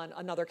on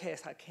another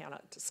case I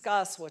cannot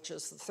discuss, which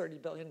is the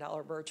 $30 billion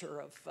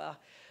merger of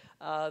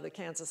the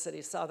Kansas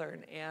City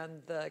Southern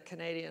and the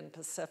Canadian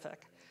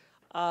Pacific.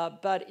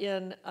 But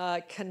in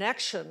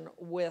connection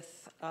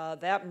with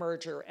that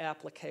merger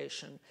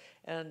application,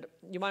 and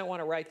you might want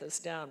to write this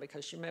down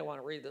because you may want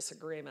to read this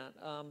agreement.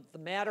 The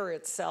matter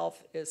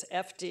itself is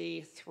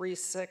FD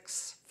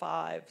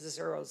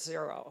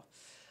 36500.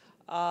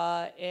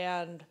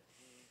 And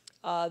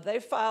they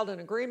filed an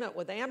agreement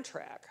with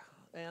Amtrak,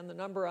 and the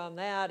number on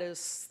that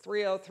is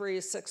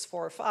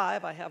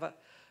 303645. I have a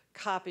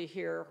copy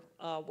here,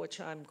 which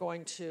I'm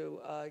going to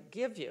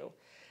give you.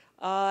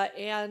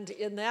 And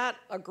in that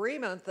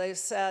agreement, they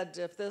said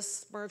if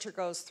this merger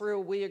goes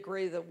through, we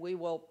agree that we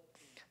will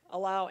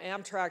allow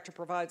Amtrak to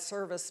provide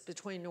service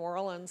between New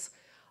Orleans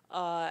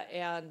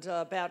and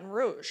Baton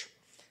Rouge.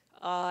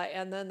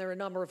 And then there are a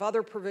number of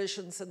other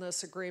provisions in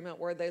this agreement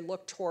where they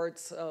look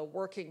towards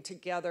working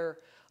together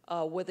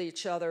with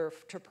each other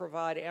to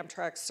provide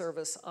Amtrak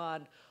service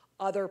on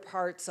other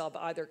parts of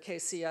either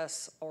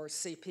KCS or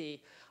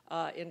CP,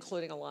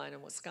 including a line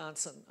in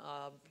Wisconsin,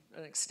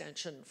 an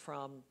extension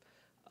from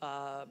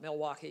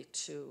Milwaukee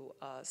to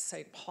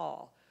St.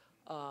 Paul.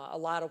 A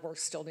lot of work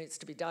still needs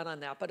to be done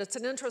on that, but it's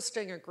an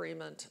interesting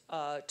agreement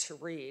to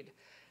read.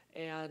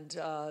 And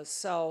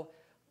so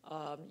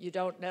you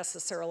don't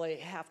necessarily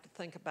have to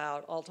think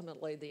about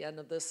ultimately the end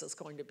of this is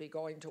going to be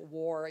going to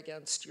war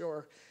against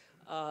your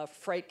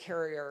freight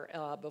carrier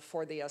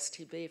before the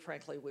STB.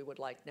 Frankly, we would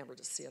like never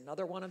to see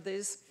another one of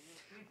these.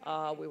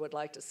 We would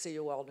like to see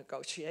you all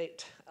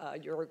negotiate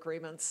your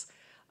agreements.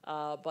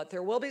 But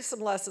there will be some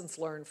lessons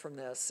learned from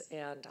this,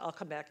 and I'll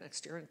come back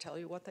next year and tell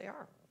you what they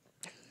are.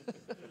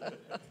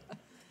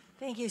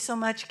 Thank you so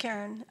much,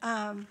 Karen.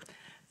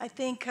 I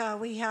think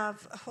we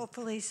have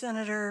hopefully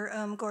Senator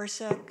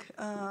Gorsuch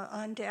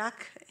on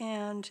deck,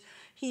 and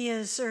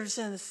he serves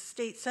as a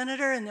state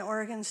senator in the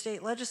Oregon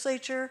State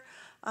Legislature,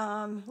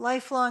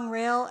 lifelong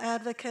rail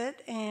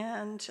advocate,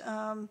 and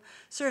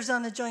serves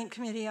on the Joint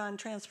Committee on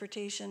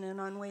Transportation and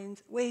on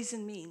Ways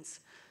and Means.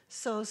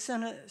 So,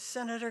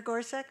 Senator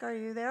Gorsuch, are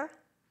you there?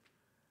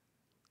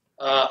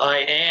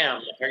 I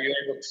am. Are you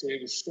able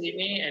to see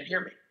me and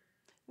hear me?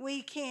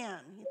 We can.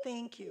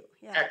 Thank you.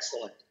 Yeah.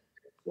 Excellent.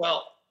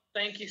 Well,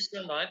 thank you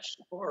so much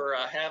for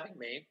having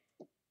me.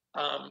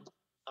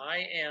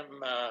 I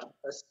am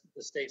the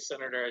state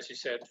senator, as you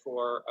said,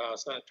 for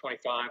Senate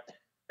 25.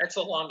 That's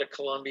along the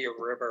Columbia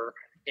River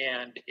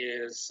and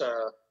is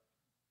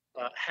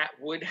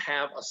would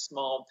have a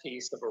small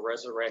piece of a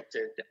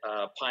resurrected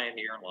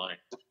Pioneer line.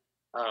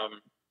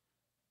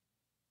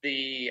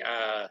 The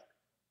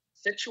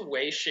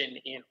situation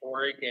in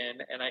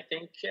Oregon, and I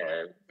think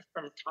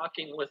from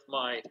talking with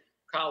my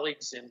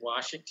colleagues in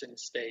Washington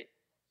State,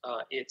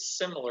 it's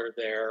similar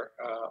there.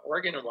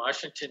 Oregon and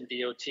Washington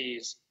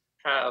DOTs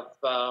have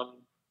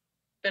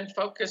been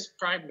focused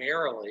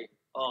primarily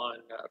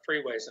on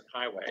freeways and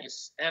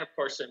highways. And of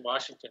course, in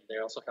Washington, they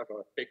also have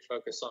a big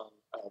focus on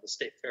the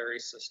state ferry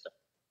system.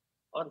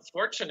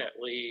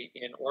 Unfortunately,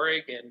 in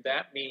Oregon,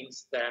 that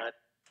means that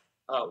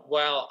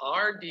while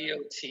our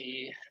DOT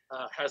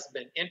has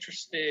been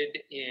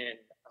interested in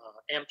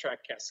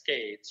Amtrak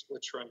Cascades,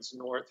 which runs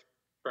north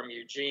from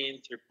Eugene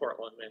through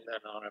Portland and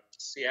then on up to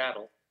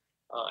Seattle,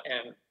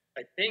 and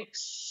I think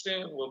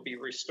soon will be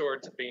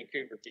restored to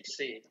Vancouver,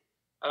 BC,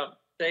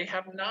 they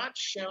have not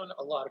shown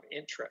a lot of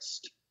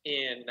interest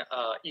in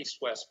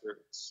east-west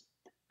routes.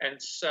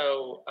 And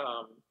so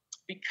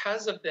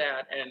because of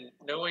that, and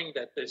knowing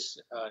that this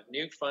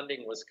new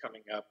funding was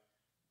coming up,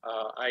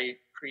 I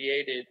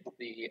created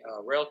the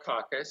Rail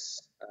Caucus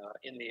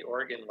in the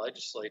Oregon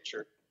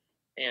legislature.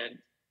 And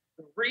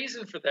the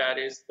reason for that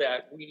is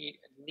that we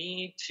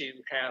need to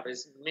have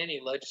as many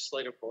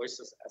legislative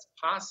voices as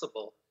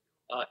possible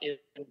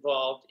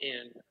involved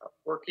in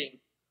working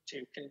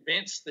to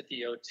convince the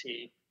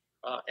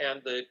DOT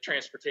and the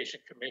Transportation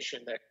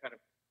Commission that kind of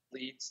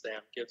leads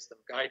them, gives them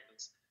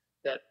guidance,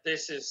 that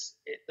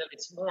that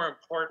it's more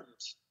important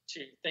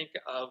to think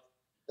of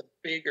the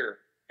bigger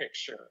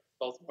picture,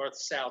 both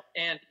north-south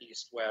and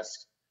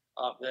east-west,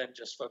 than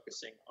just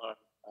focusing on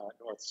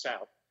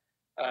north-south.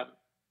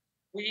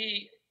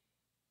 We,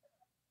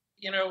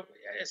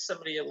 as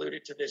somebody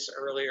alluded to this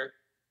earlier,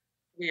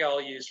 we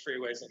all use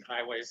freeways and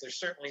highways. There's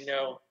certainly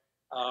no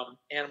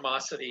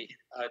animosity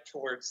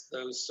towards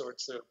those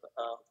sorts of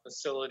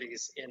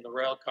facilities in the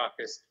Rail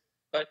Caucus.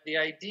 But the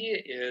idea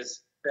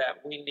is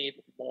that we need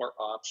more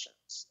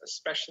options,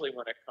 especially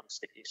when it comes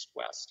to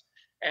east-west.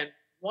 And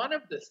one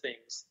of the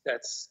things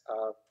that's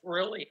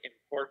really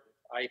important,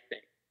 I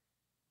think,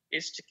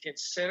 is to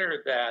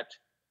consider that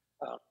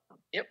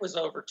it was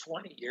over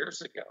 20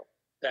 years ago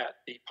that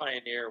the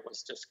Pioneer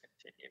was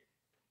discontinued.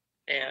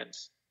 And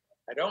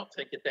I don't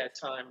think at that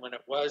time when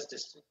it was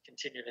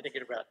discontinued, I think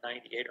at about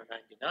 98 or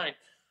 99,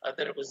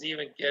 that it was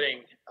even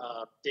getting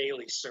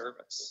daily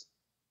service.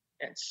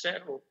 And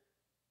so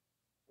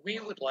we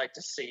would like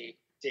to see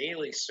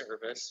daily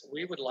service.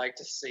 We would like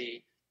to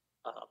see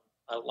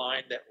a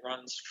line that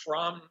runs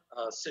from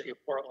city of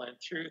Portland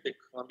through the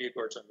Columbia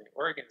Gorge on the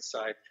Oregon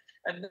side,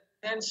 and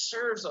then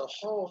serves a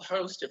whole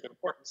host of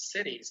important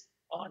cities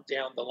on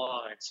down the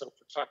line. So if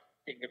we're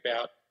talking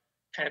about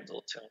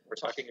Pendleton, we're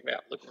talking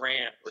about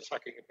LeGrand, we're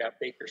talking about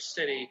Baker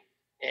City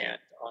and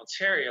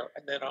Ontario,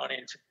 and then on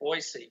into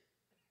Boise.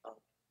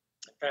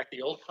 In fact,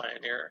 the old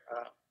Pioneer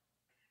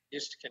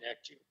used to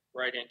connect you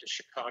right into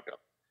Chicago.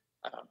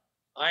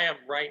 I am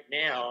right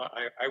now,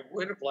 I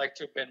would have liked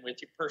to have been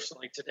with you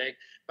personally today,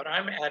 but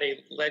I'm at a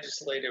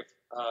legislative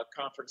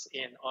conference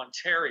in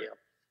Ontario.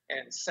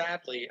 And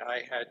sadly, I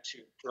had to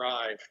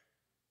drive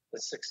the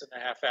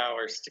 6.5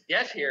 hours to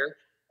get here,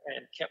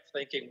 and kept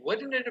thinking,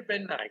 wouldn't it have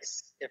been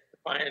nice if the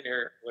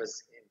Pioneer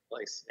was in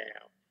place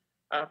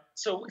now?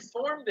 So we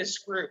formed this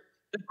group.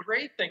 The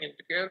great thing, and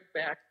to go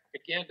back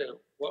again to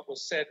what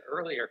was said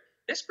earlier,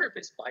 this group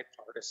is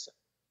bipartisan.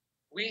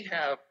 We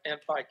have, and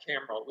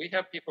bicameral, we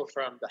have people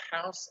from the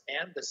House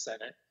and the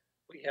Senate.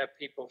 We have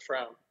people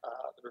from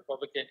the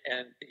Republican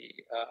and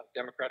the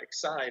Democratic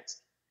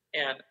sides.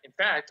 And in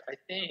fact, I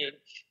think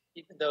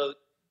even though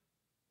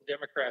the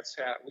Democrats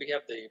we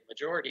have the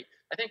majority,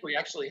 I think we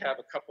actually have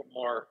a couple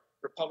more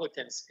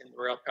Republicans in the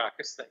Rail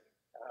Caucus than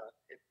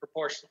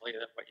proportionally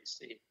than what you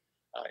see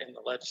in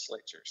the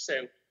legislature.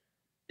 So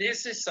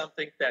this is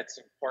something that's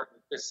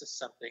important. This is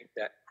something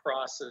that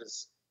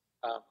crosses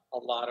a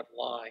lot of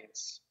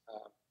lines.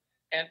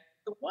 And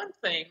the one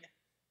thing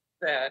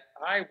that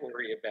I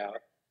worry about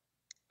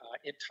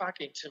in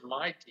talking to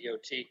my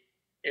DOT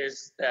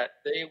is that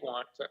they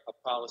want a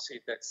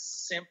policy that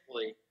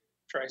simply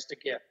tries to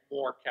get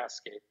more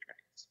Cascade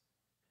trains.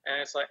 And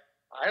it's like,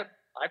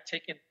 I've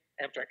taken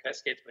Amtrak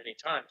Cascades many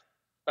times,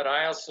 but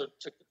I also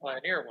took the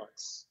Pioneer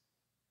once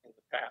in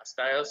the past.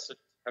 I also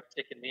have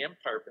taken the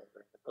Empire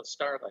Builder, the Coast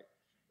Starlight.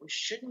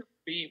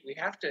 We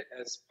have to,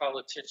 as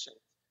politicians,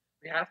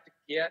 we have to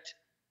get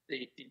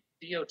the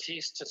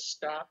DOTs to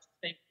stop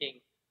thinking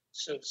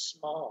so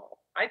small.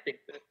 I think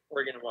that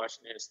Oregon and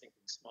Washington is thinking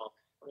small.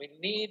 We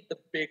need the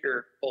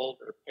bigger,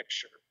 bolder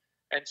picture.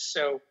 And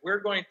so we're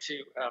going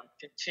to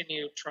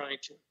continue trying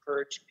to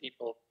encourage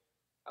people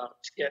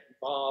to get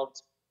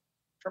involved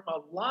from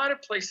a lot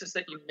of places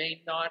that you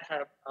may not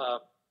have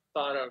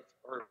thought of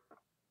or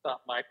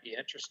thought might be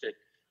interested.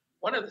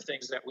 One of the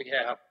things that we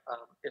have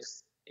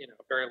is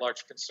a very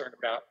large concern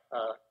about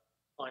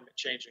climate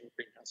change and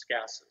greenhouse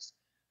gases.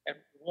 And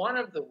one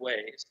of the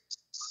ways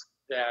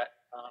that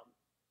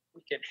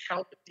we can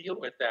help deal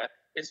with that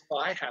is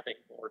by having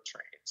more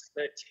trains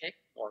that take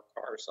more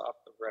cars off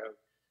the road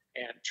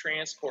and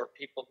transport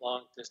people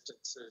long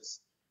distances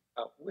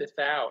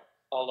without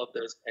all of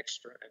those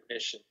extra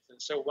emissions.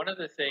 And so one of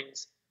the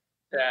things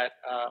that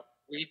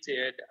we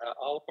did,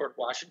 All Aboard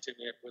Washington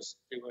is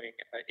doing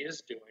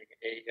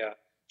a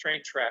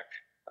train track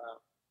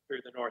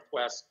through the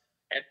Northwest.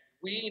 And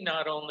we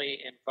not only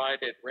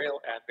invited rail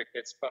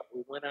advocates, but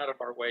we went out of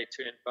our way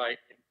to invite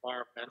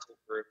environmental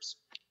groups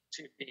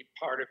to be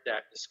part of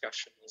that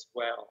discussion as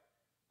well.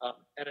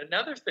 And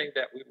another thing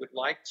that we would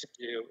like to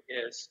do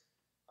is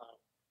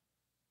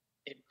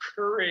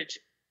encourage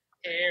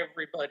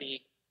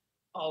everybody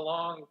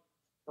along,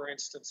 for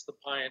instance, the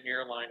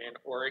Pioneer Line in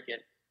Oregon,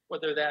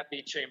 whether that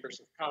be chambers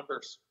of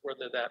commerce,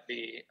 whether that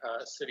be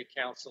city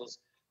councils,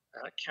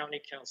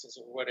 county councils,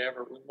 or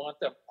whatever. We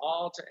want them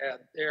all to add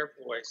their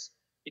voice,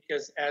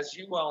 because as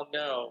you all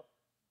know,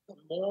 the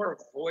more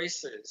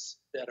voices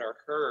that are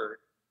heard,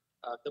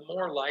 the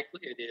more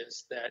likely it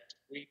is that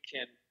we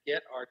can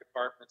get our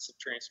departments of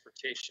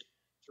transportation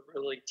to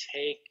really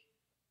take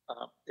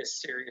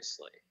this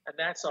seriously. And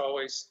that's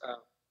always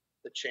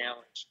the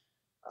challenge.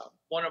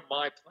 One of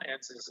my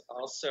plans is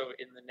also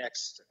in the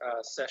next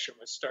session,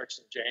 which starts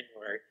in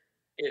January,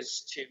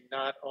 is to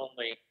not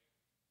only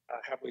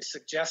have we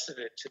suggested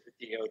it to the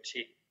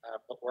DOT,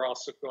 but we're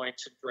also going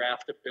to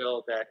draft a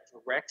bill that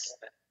directs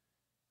them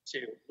to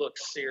look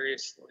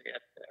seriously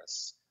at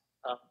this.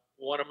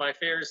 One of my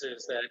fears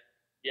is that,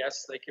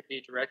 yes, they could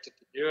be directed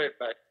to do it,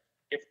 but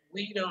if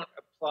we don't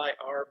apply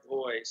our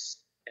voice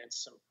and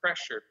some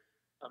pressure,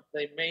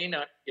 they may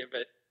not give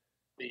it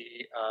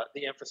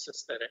the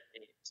emphasis that it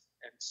needs.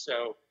 And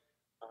so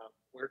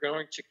we're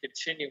going to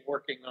continue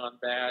working on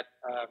that.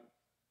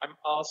 I'm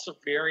also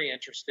very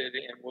interested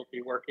in, we'll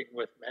be working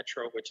with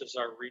Metro, which is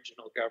our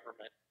regional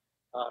government,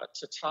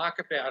 to talk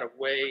about a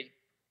way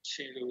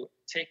to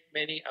take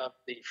many of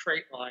the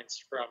freight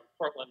lines from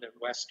Portland and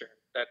Western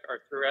that are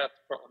throughout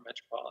the Portland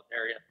metropolitan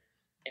area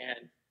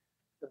and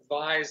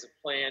devise a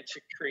plan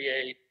to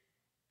create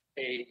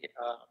a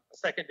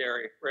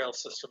secondary rail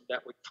system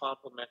that would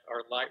complement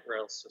our light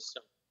rail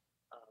system.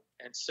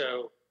 And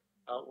so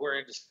we're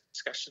in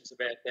discussions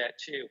about that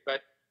too.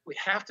 But we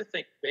have to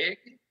think big.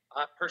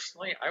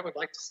 Personally, I would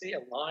like to see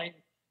a line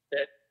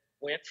that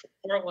went from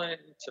Portland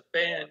to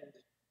Bend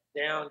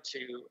down to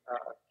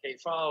Cay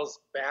Falls,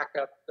 back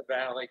up the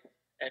valley,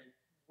 and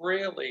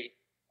really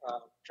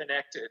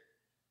connected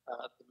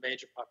the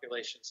major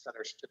population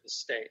centers to the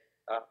state.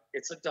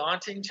 It's a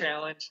daunting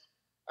challenge,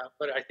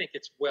 but I think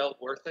it's well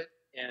worth it.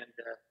 And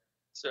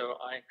so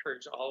I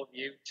encourage all of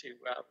you to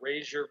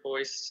raise your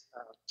voice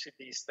to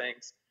these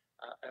things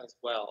as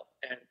well.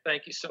 And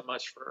thank you so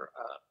much for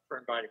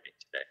inviting me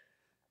today.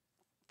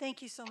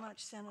 Thank you so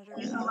much, Senator.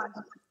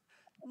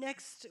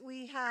 Next,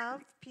 we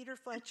have Peter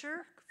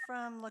Fletcher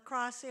from La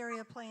Crosse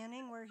Area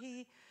Planning, where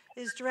he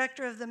is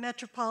director of the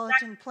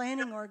Metropolitan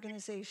Planning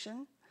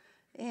Organization.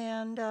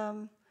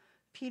 And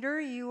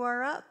Peter, you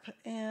are up.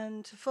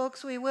 And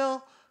folks, we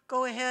will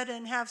go ahead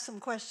and have some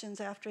questions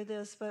after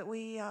this, but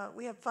we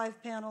have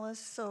 5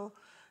 panelists,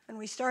 and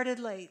we started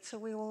late, so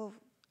we will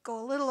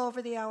go a little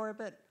over the hour,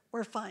 but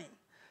we're fine.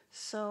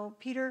 So,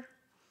 Peter,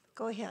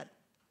 go ahead.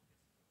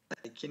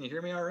 Can you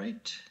hear me all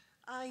right?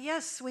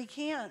 Yes, we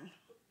can.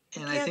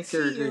 And I think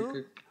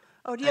they're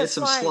oh, do you I have had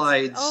some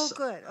slides. Oh,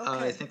 good.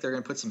 Okay. I think they're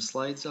going to put some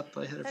slides up.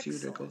 I had a few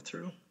to go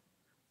through.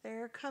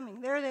 They're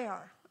coming. There they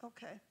are.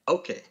 Okay.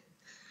 Okay.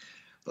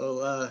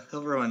 Well,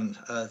 everyone,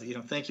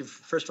 thank you.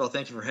 First of all,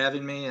 thank you for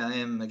having me. I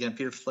am, again,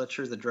 Peter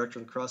Fletcher, the director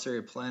of the La Crosse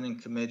Area Planning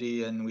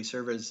Committee, and we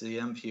serve as the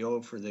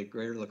MPO for the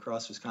greater La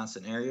Crosse,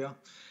 Wisconsin area.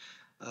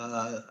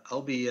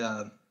 I'll be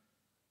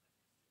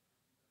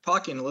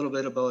talking a little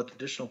bit about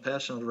additional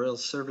passenger rail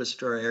service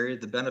to our area,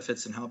 the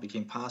benefits and how it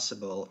became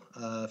possible.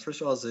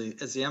 First of all, as the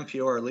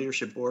MPO, our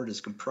leadership board is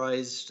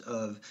comprised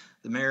of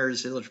the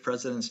mayors, village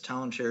presidents,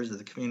 town chairs of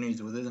the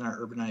communities within our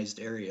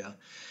urbanized area.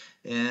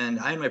 And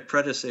I and my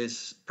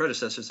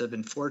predecessors have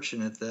been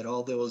fortunate that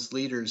all those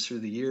leaders through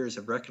the years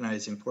have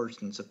recognized the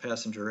importance of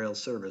passenger rail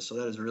service. So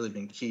that has really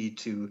been key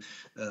to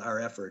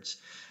our efforts.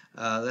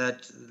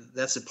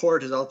 That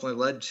support has ultimately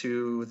led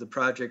to the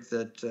project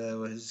that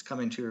is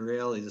coming to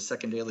reality, the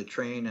second daily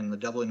train and the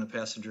doubling of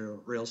passenger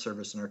rail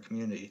service in our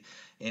community.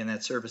 And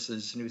that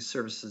new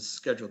services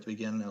scheduled to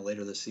begin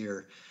later this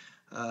year.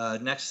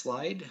 Next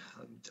slide.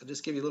 I'll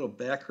just give you a little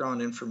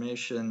background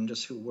information,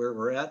 just where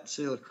we're at.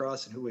 City of La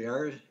Crosse and who we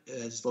are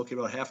is located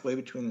about halfway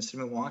between the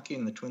city of Milwaukee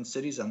and the Twin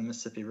Cities on the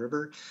Mississippi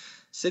River.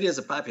 City has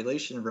a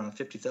population of around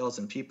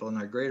 50,000 people, and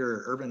our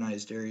greater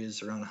urbanized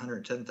areas around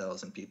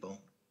 110,000 people.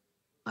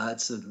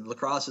 La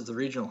Crosse is the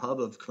regional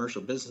hub of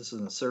commercial businesses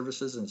and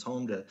services, and it's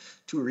home to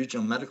 2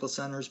 regional medical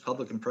centers,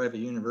 public and private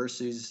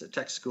universities, a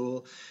tech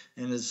school,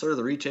 and is sort of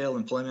the retail,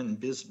 employment, and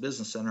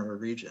business center of our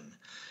region.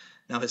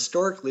 Now,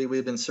 historically,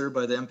 we've been served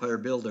by the Empire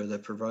Builder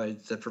that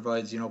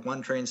provides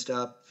one train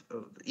stop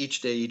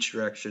each day, each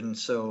direction.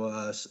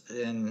 So,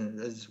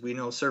 and as we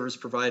know, service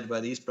provided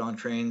by the eastbound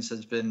trains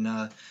has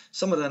been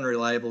somewhat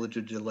unreliable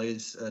due to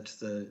delays to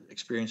the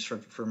experience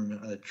from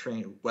a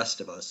train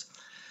west of us.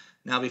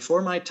 Now,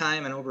 before my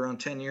time, and over around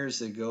 10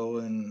 years ago,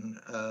 and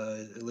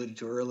alluded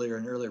to earlier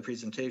in earlier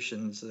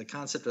presentations, the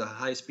concept of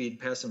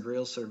high-speed passenger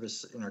rail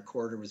service in our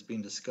corridor was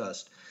being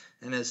discussed.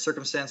 And as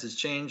circumstances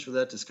changed with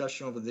that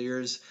discussion over the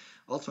years,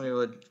 ultimately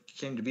what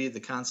came to be the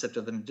concept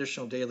of an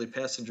additional daily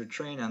passenger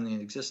train on the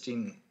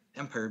existing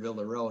Empire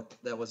Builder route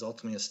that was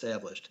ultimately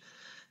established.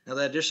 Now,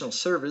 that additional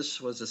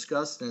service was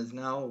discussed and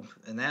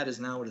that is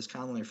now what is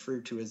commonly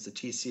referred to as the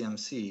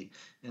TCMC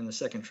and the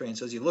second train.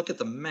 So as you look at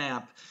the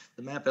map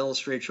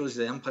illustrates, shows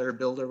you the Empire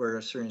Builder where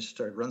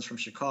it runs from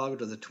Chicago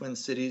to the Twin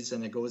Cities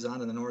and it goes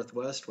on in the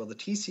northwest. Well, the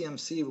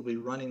TCMC will be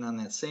running on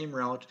that same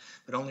route,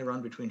 but only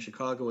run between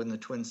Chicago and the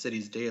Twin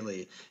Cities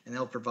daily. And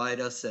they'll provide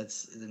us,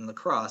 in La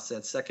Crosse,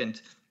 that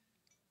second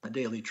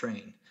daily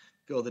train.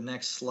 Go to the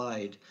next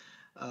slide.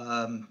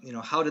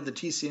 How did the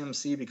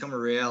TCMC become a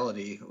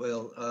reality?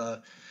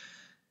 Well,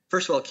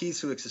 First of all, keys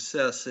to its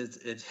success,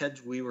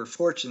 we were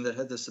fortunate that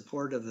had the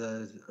support of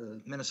the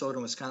Minnesota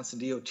and Wisconsin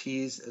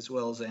DOTs as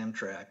well as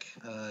Amtrak,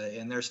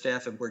 and their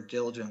staff have worked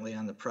diligently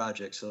on the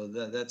project. So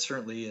that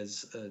certainly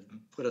has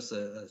put us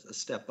a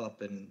step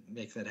up in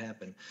making that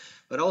happen.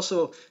 But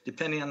also,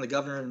 depending on the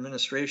governor and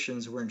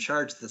administrations who were in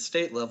charge at the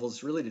state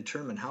levels, really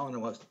determined how and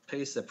at what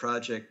pace the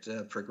project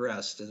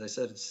progressed. As I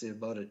said, it's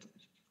about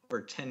over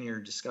a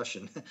 10-year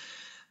discussion.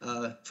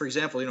 For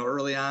example,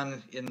 early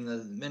on in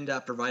the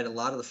MnDOT provided a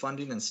lot of the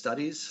funding and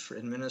studies for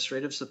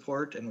administrative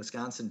support, and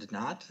Wisconsin did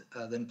not.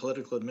 Then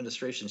political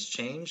administrations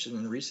changed, and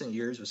in recent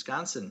years,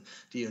 Wisconsin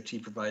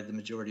DOT provided the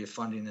majority of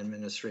funding and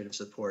administrative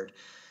support,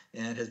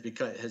 and has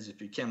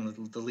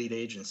become the lead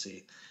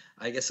agency.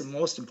 I guess the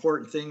most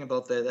important thing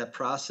about that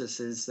process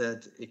is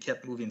that it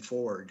kept moving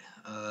forward,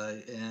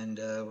 and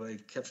I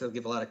have to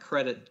give a lot of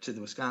credit to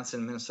the Wisconsin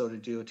and Minnesota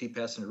DOT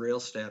passenger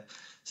rail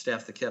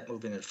staff that kept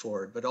moving it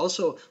forward. But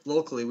also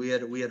locally, we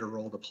had a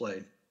role to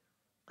play.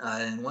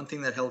 And one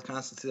thing that held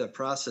constant through that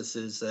process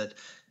is that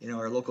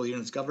our local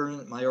units of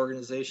government, my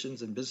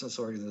organizations, and business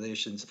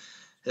organizations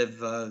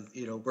have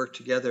worked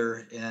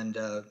together and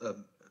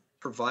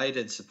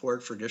provided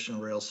support for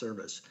additional rail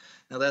service.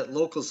 Now that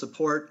local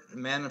support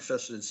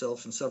manifested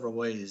itself in several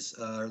ways.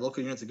 Our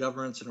local units of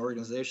governments and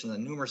organizations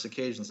on numerous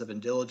occasions have been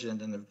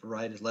diligent and have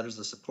provided letters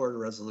of support or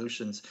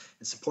resolutions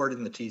in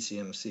supporting the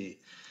TCMC.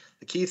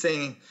 The key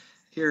thing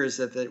here is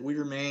that we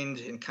remained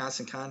in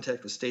constant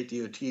contact with state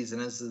DOTs,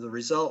 and as a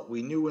result,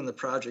 we knew when the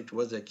project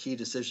was at key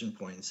decision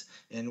points.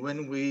 And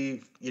when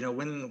we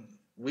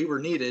were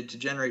needed to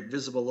generate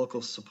visible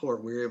local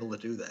support, we were able to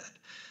do that.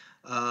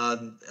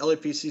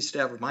 LAPC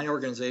staff of my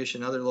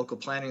organization, other local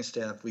planning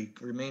staff, we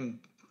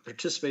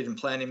participated in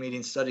planning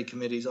meetings, study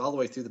committees, all the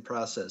way through the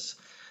process.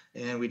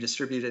 And we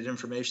distributed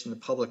information to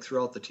the public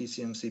throughout the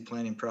TCMC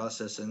planning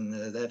process, and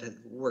that had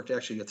worked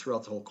actually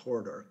throughout the whole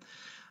corridor.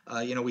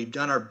 We've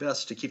done our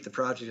best to keep the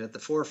project at the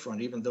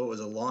forefront, even though it was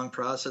a long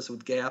process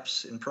with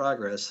gaps in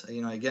progress.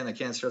 Again, I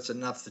can't stress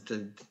enough that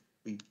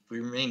we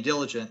remained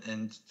diligent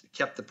and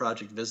kept the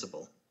project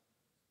visible.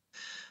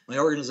 My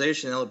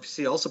organization,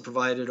 LPC, also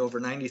provided over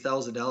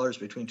 $90,000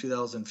 between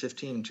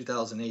 2015 and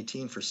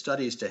 2018 for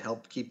studies to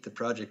help keep the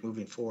project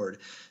moving forward.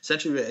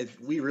 Essentially,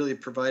 we really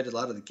provided a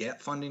lot of the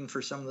gap funding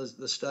for some of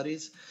the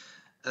studies.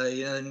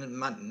 It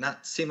might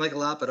not seem like a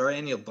lot, but our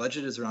annual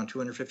budget is around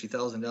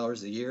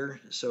 $250,000 a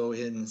year. So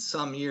in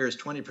some years,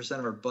 20%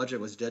 of our budget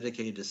was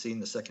dedicated to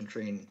seeing the second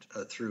train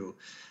through,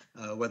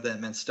 whether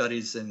that meant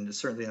studies and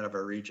certainly out of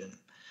our region.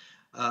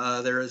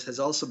 There has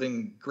also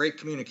been great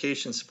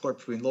communication support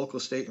between local,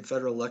 state, and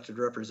federal elected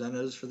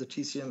representatives for the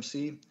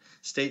TCMC.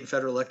 State and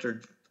federal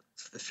elected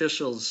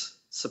officials'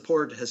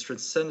 support has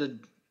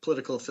transcended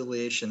political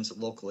affiliations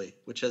locally,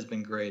 which has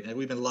been great, and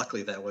we've been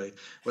lucky that way.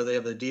 Whether they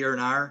have the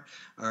DRNR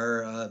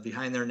or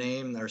behind their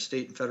name, our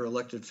state and federal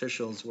elected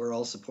officials, we're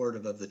all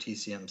supportive of the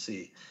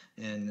TCMC,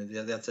 and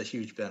that's a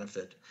huge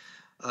benefit.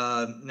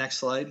 Next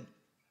slide.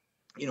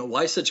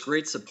 Why such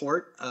great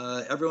support?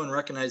 Everyone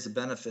recognized the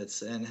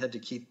benefits and had to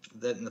keep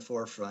that in the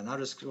forefront. I'll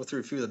just go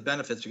through a few of the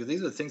benefits because these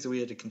are the things that we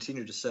had to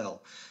continue to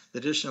sell. The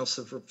additional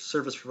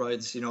service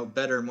provides,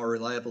 better, more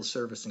reliable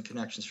service and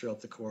connections throughout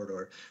the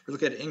corridor. We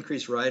look at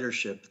increased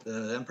ridership.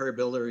 The Empire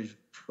Builder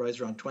provides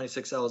around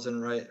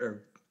 26,000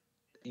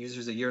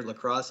 users a year at La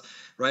Crosse.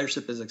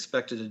 Ridership is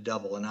expected to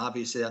double, and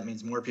obviously that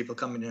means more people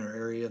coming in our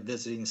area,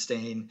 visiting,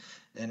 staying,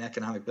 and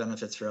economic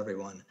benefits for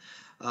everyone.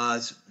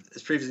 As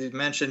previously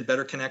mentioned,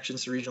 better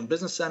connections to regional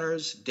business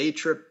centers. Day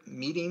trip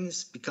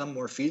meetings become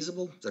more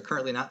feasible. They're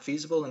currently not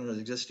feasible in the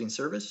existing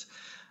service.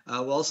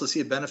 We'll also see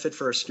a benefit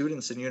for our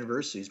students and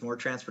universities, more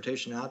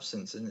transportation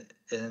options, and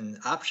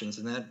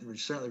that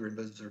certainly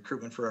removes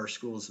recruitment for our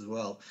schools as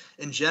well.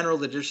 In general,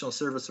 the additional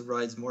service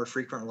provides more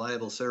frequent,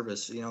 reliable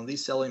service.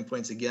 These selling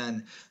points,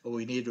 again, what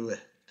we need to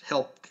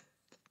help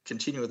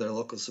continue with our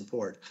local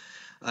support.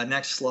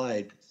 Next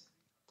slide.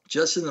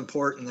 Just as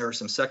important, there are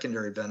some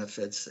secondary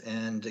benefits,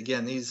 and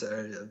again, these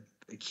are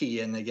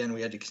key, and again,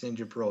 we had to continue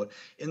to promote.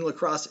 In the La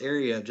Crosse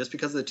area, just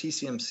because of the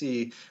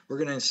TCMC, we're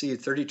going to see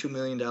 $32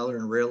 million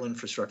in rail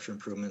infrastructure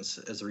improvements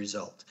as a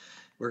result.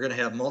 We're going to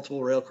have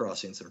multiple rail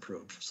crossings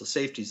improved, so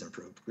safety's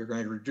improved. We're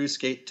going to reduce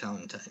gate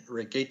down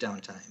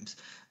times.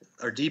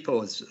 Our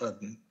depot is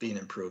being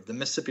improved. The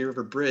Mississippi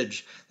River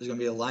Bridge, there's going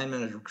to be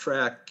alignment of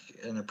track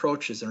and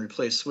approaches and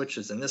replace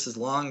switches, and this has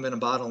long been a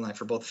bottleneck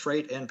for both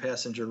freight and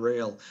passenger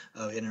rail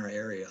in our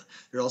area.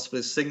 There are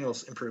also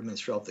signals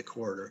improvements throughout the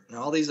corridor.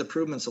 Now, all these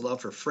improvements allow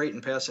for freight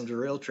and passenger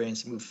rail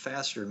trains to move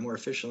faster and more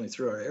efficiently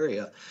through our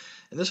area,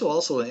 and this will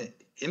also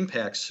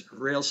impacts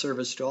rail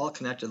service to all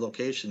connected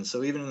locations.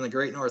 So even in the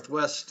Great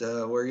Northwest,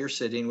 where you're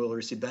sitting, we'll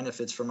receive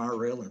benefits from our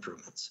rail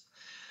improvements.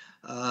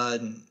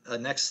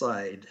 Next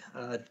slide.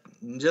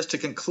 Just to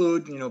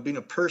conclude, being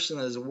a person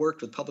that has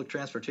worked with public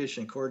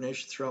transportation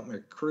coordination throughout my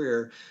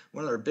career,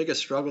 one of our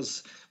biggest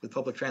struggles with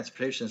public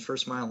transportation is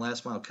first mile and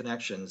last mile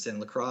connections, and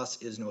La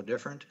Crosse is no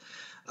different.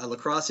 La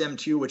Crosse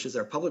M2, which is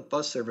our public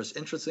bus service,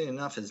 interestingly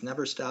enough, has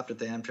never stopped at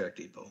the Amtrak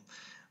depot.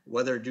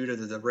 Whether due to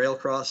the rail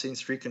crossing,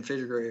 street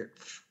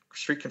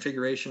street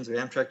configurations, or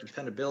Amtrak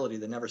dependability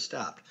that never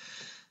stopped.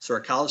 So our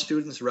college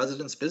students,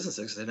 residents,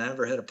 businesses had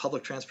never had a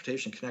public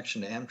transportation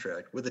connection to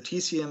Amtrak. With the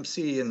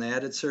TCMC and the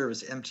added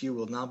service, MTU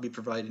will now be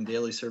providing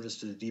daily service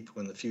to the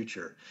depot in the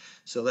future.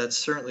 So that's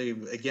certainly,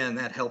 again,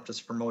 that helped us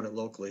promote it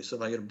locally. So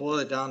if I could boil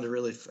it down to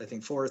really, I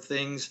think, 4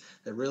 things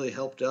that really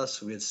helped us.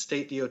 We had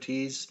state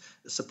DOTs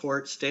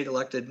support, state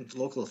elected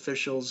local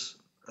officials,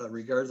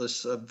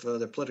 regardless of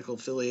their political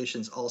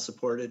affiliations, all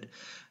supported.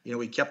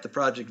 We kept the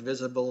project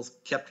visible,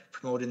 kept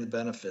promoting the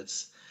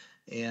benefits.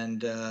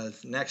 And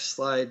next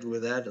slide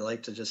with that, I'd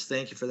like to just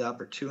thank you for the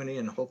opportunity,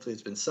 and hopefully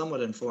it's been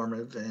somewhat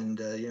informative. And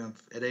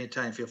at any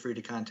time, feel free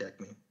to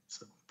contact me.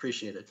 So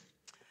appreciate it.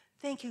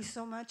 Thank you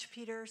so much,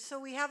 Peter. So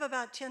we have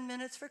about 10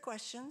 minutes for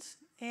questions.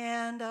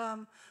 And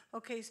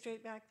okay,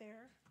 straight back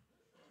there.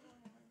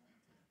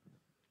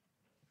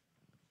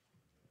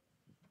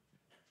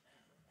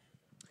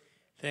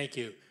 Thank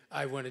you.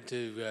 I wanted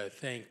to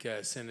thank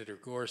Senator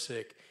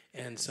Gorsuch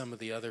and some of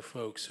the other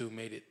folks who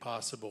made it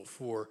possible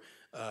for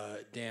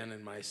Dan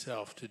and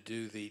myself to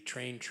do the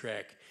train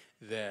trek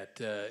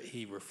that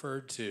he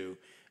referred to.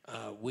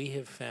 We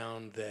have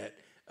found that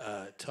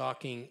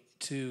talking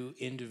to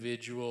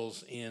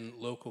individuals in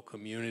local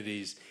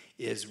communities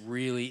is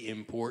really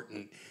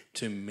important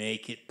to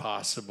make it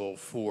possible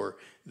for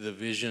the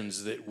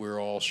visions that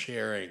we're all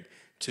sharing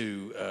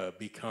to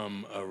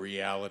become a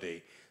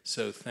reality.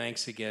 So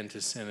thanks again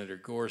to Senator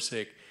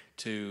Gorsuch,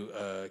 to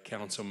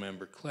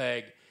Councilmember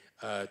Clegg,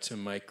 to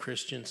Mike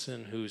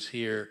Christensen, who's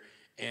here,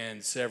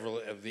 and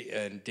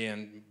and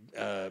Dan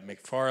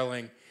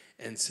McFarling,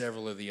 and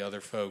several of the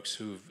other folks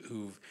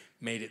who've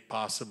made it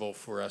possible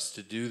for us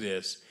to do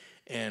this.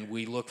 And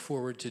we look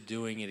forward to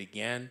doing it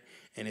again.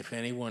 And if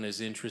anyone is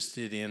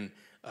interested in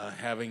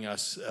having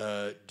us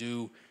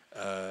do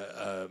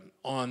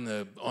on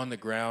the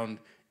ground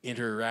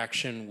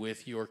interaction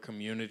with your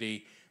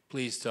community,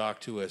 please talk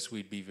to us.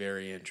 We'd be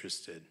very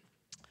interested.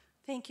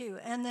 Thank you.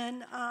 And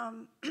then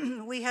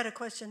we had a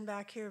question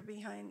back here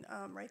behind,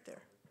 right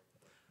there.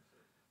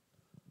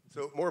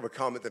 So more of a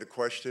comment than a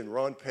question.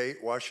 Ron Pate,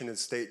 Washington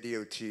State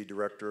DOT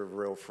Director of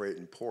Rail Freight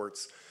and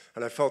Ports.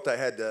 And I felt I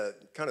had to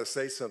kind of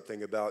say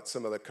something about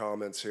some of the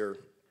comments here.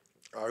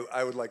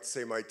 I would like to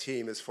say my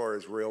team, as far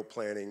as rail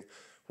planning,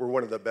 we're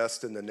one of the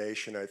best in the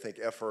nation. I think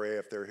FRA,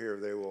 if they're here,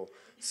 they will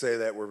say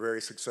that we're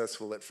very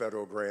successful at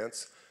federal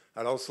grants.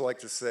 I'd also like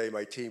to say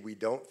my team, we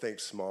don't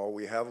think small.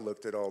 We have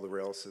looked at all the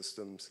rail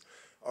systems.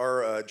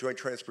 Our Joint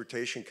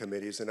Transportation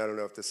Committees, and I don't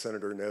know if the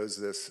Senator knows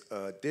this,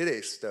 did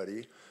a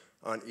study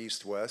on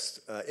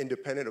East-West,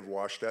 independent of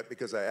WashDOT,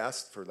 because I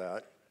asked for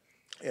that.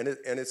 And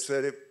it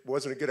said it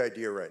wasn't a good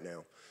idea right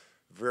now.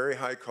 Very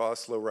high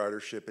cost, low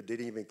ridership. It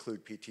didn't even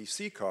include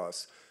PTC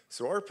costs.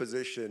 So our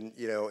position,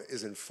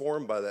 is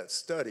informed by that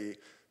study,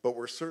 but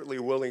we're certainly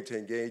willing to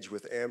engage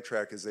with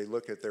Amtrak as they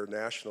look at their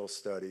national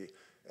study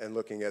and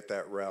looking at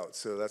that route.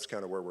 So that's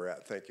kind of where we're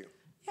at. Thank you.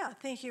 Yeah,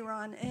 thank you,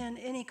 Ron. And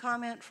any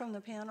comment from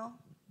the panel?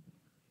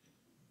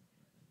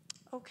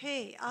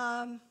 Okay.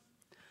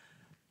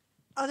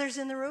 Others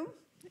in the room?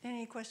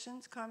 Any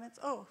questions, comments?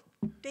 Oh,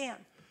 Dan.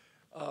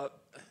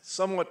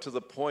 Somewhat to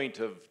the point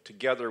of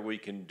together we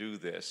can do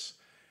this.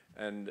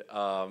 And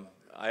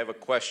I have a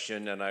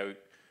question, and I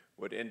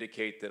would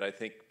indicate that I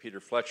think Peter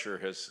Fletcher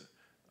has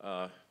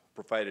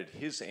provided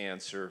his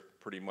answer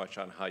pretty much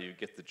on how you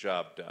get the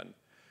job done.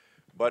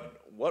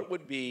 But what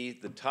would be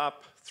the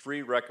top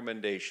 3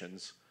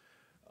 recommendations,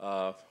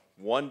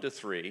 1 to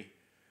 3,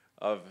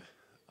 of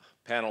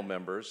panel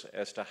members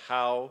as to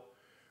how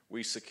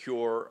we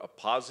secure a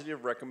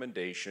positive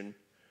recommendation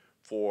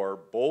for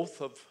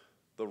both of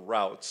the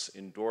routes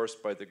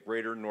endorsed by the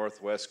Greater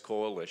Northwest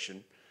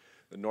Coalition,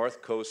 the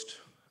North Coast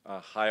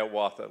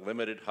Hiawatha,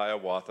 Limited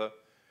Hiawatha,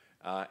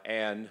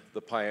 and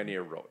the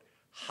Pioneer Road?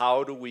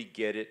 How do we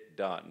get it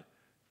done?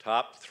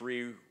 Top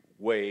 3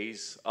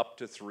 ways, up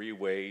to 3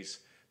 ways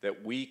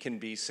that we can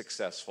be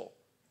successful.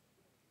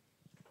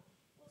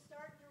 We'll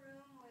start in the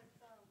room with,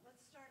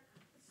 let's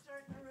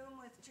start in the room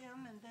with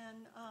Jim, and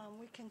then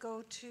we can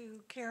go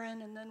to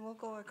Karen, and then we'll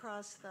go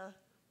across the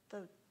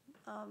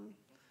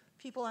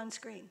people on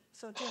screen.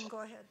 So Jim,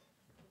 go ahead.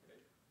 Okay,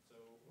 so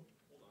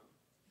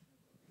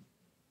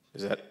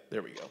hold on.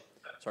 There we go.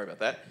 Sorry about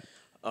that.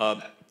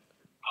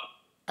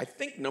 I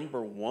think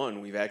number 1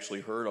 we've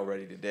actually heard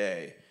already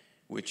today,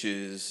 which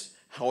is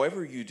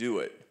however you do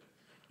it,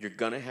 you're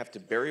going to have to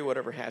bury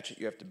whatever hatchet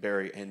you have to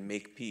bury and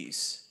make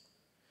peace,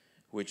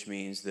 which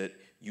means that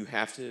you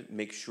have to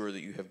make sure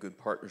that you have good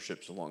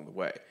partnerships along the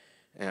way.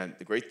 And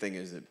the great thing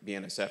is that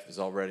BNSF is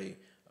already,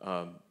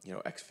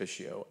 ex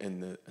officio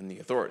in the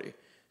authority.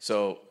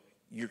 So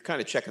you're kind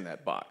of checking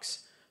that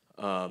box.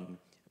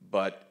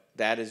 But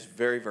that is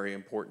very, very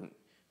important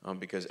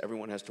because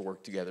everyone has to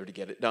work together to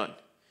get it done.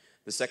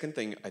 The second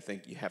thing I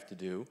think you have to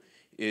do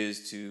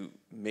is to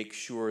make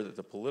sure that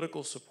the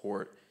political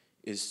support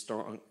is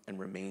strong and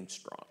remains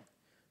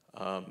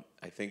strong.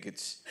 I think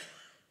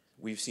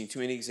we've seen too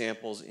many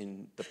examples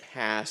in the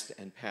past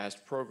and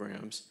past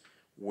programs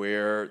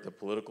where the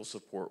political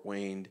support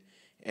waned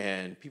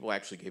and people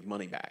actually gave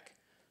money back.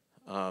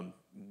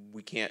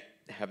 We can't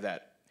have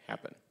that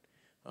happen.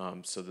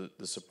 So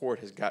the support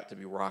has got to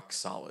be rock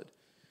solid.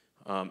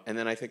 And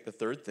then I think the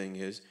third thing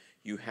is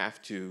you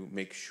have to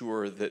make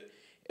sure that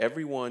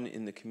everyone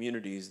in the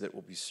communities that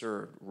will be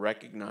served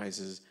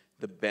recognizes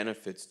the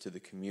benefits to the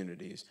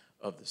communities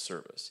of the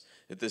service.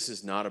 That this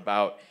is not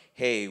about,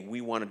 hey,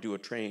 we want to do a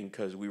train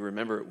because we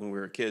remember it when we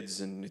were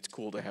kids and it's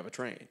cool to have a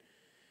train.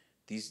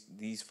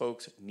 These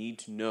folks need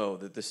to know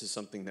that this is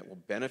something that will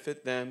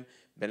benefit them,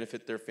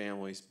 benefit their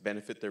families,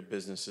 benefit their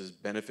businesses,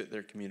 benefit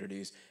their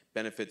communities,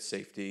 benefit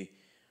safety.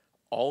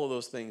 All of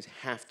those things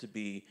have to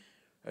be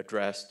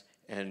addressed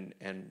and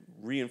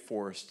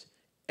reinforced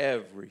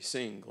every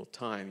single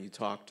time you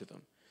talk to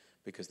them,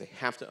 because they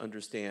have to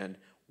understand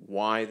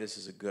why this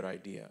is a good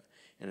idea.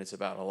 And it's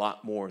about a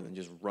lot more than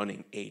just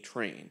running a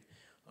train.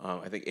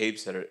 I think Abe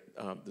said it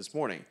this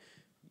morning.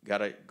 Got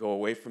to go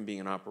away from being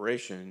an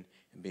operation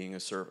and being a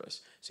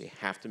service. So you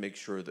have to make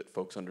sure that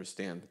folks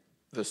understand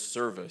the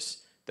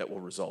service that will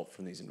result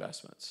from these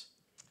investments.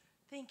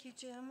 Thank you,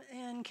 Jim.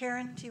 And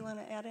Karen, do you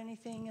want to add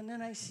anything? And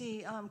then I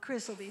see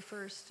Chris will be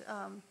first.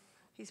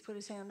 He's put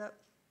his hand up.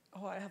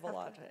 Oh, I have a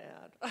lot to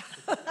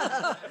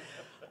add.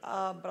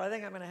 But I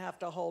think I'm going to have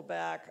to hold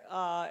back,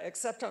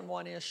 except on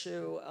one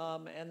issue,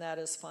 and that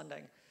is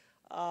funding.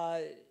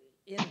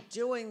 In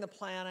doing the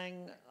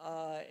planning,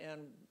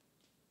 and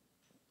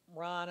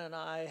Ron and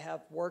I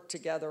have worked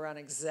together on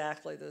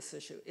exactly this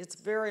issue. It's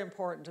very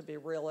important to be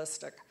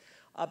realistic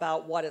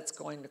about what it's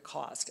going to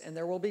cost. And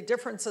there will be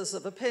differences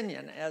of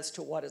opinion as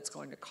to what it's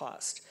going to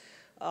cost.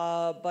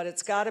 But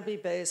it's got to be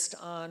based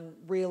on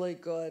really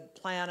good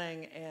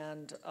planning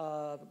and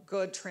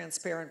good,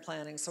 transparent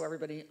planning so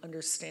everybody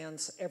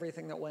understands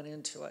everything that went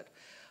into it.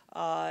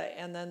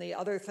 And then the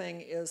other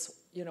thing is,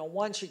 you know,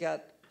 once you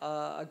get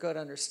a good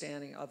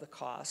understanding of the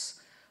costs,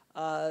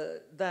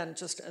 then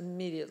just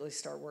immediately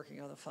start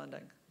working on the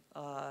funding.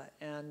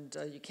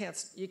 You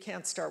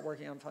can't start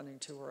working on funding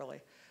too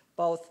early.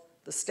 Both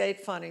the state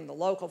funding, the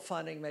local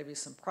funding, maybe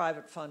some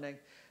private funding,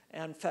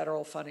 and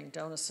federal funding.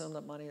 Don't assume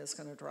that money is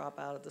going to drop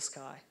out of the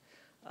sky.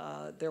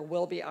 There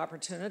will be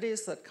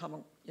opportunities that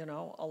come, you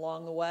know,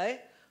 along the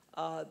way.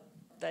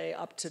 They,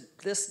 up to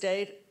this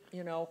date,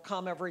 you know,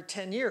 come every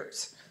 10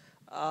 years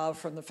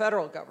from the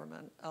federal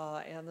government.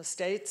 And the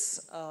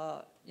states,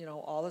 you know,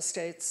 all the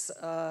states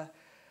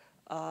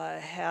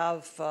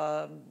have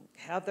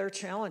their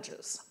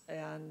challenges,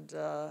 and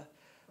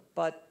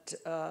but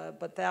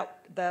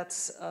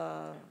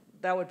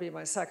that would be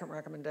my second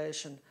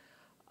recommendation.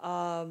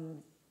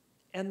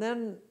 And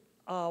then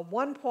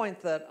one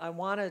point that I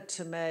wanted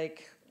to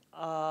make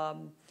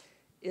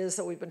is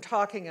that we've been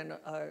talking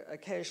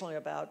occasionally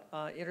about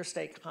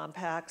interstate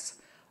compacts,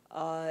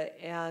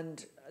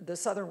 and the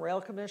Southern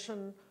Rail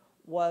Commission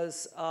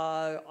was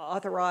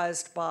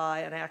authorized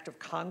by an act of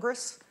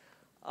Congress.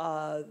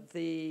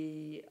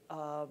 The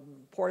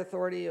Port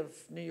Authority of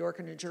New York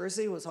and New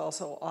Jersey was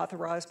also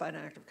authorized by an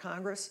act of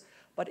Congress.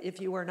 But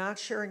if you are not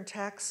sharing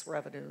tax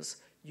revenues,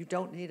 you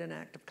don't need an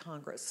act of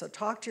Congress. So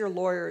talk to your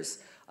lawyers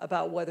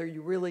about whether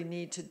you really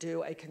need to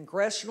do a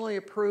congressionally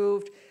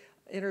approved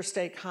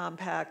interstate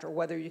compact or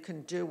whether you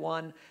can do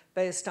one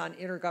based on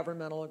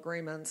intergovernmental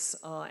agreements,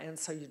 and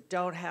so you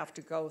don't have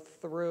to go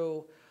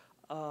through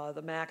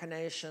the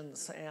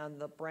machinations and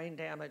the brain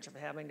damage of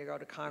having to go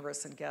to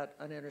Congress and get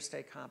an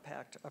interstate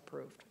compact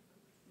approved.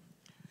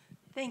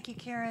 Thank you,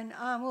 Karen.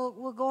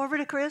 We'll go over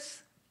to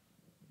Chris.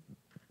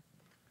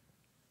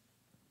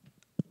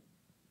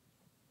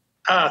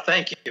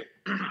 Thank you.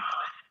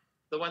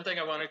 The one thing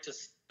I wanted to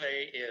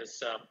say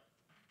is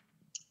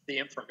the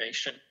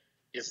information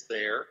is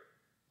there.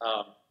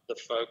 The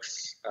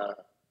folks,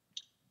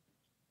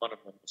 one of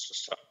them was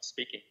just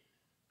speaking,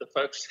 the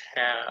folks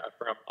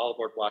from All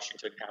Aboard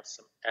Washington have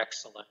some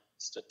excellent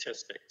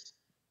statistics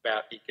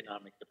about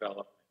economic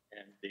development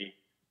and the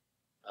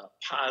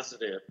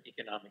positive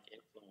economic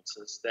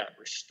influences that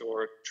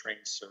restored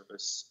train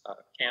service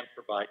can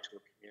provide to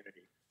a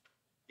community.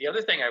 The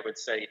other thing I would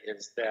say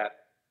is that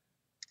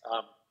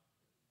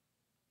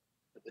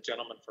the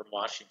gentleman from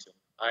Washington,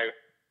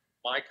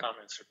 my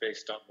comments are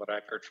based on what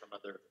I've heard from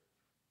other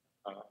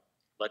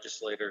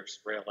legislators,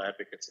 rail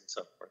advocates, and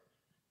so forth.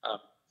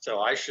 So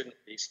I shouldn't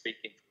be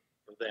speaking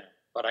for them,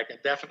 but I can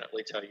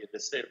definitely tell you the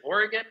state of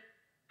Oregon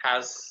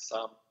has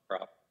some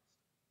problems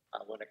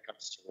when it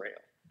comes to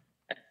rail.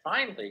 And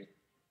finally,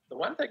 the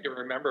one thing to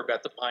remember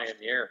about the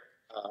Pioneer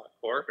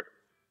corridor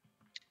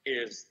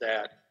is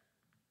that,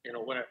 you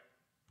know, when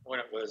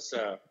it was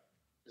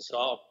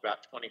dissolved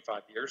about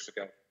 25 years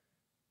ago,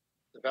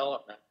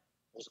 development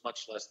was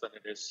much less than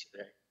it is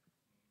today.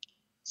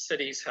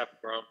 Cities have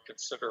grown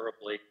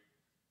considerably.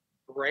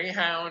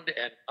 Greyhound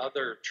and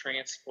other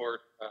transport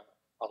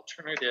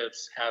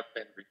alternatives have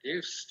been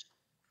reduced.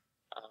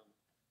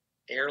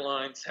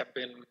 Airlines have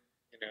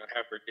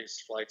have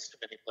reduced flights to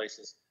many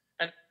places.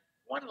 And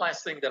one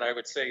last thing that I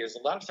would say is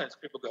a lot of times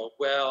people go,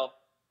 well,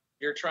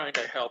 you're trying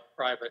to help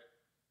private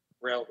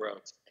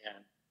railroads,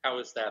 and how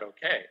is that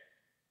okay?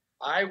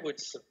 I would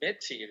submit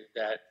to you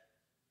that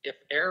if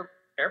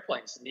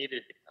airplanes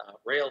needed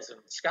rails in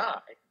the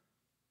sky,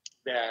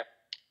 that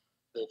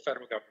the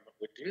federal government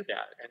would do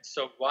that. And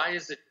so why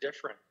is it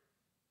different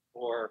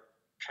for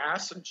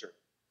passenger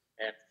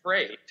and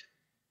freight?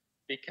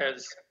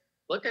 Because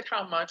look at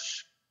how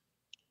much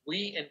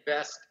we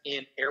invest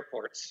in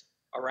airports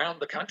around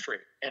the country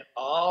and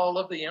all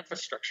of the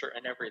infrastructure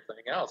and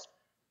everything else.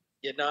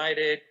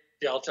 United,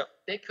 Delta,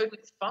 they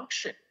couldn't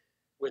function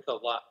with a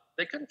lot.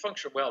 They couldn't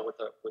function well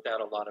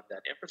without a lot of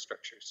that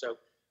infrastructure. So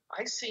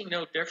I see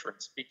no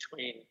difference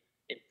between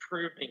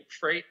improving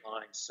freight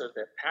lines so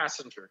that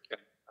passenger can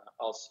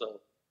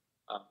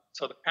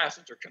so the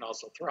passenger can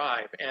also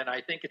thrive. And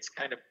I think it's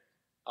kind of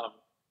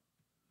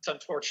it's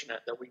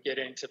unfortunate that we get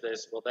into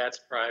this. Well, that's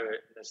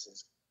private, and this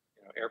is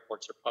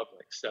airports are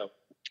public. So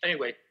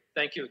anyway,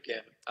 thank you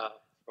again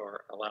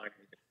for allowing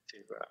me to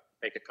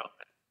make a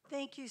comment.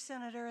 Thank you,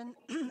 Senator. And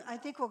I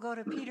think we'll go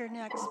to Peter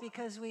next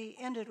because we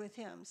ended with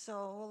him.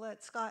 So we'll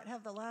let Scott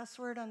have the last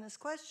word on this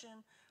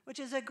question, which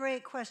is a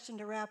great question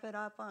to wrap it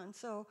up on.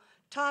 So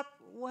top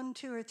 1,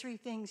 2, or 3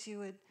 things you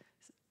would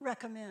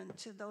recommend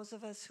to those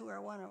of us who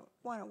want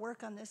to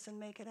work on this and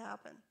make it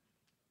happen.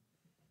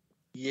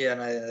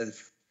 Yeah, and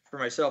for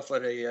myself,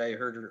 what I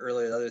heard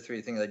earlier, the other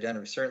 3 things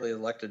identified, certainly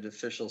elected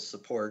official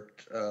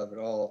support at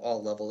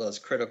all levels is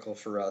critical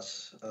for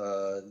us.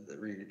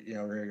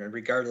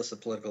 Regardless of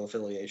political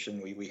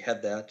affiliation, we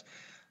had that.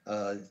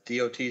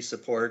 DOT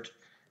support,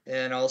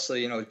 and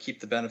also keep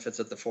the benefits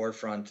at the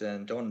forefront,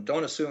 and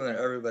don't assume that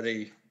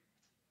everybody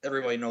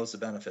knows the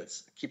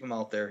benefits. Keep them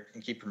out there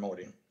and keep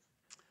promoting.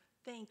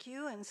 Thank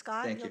you, and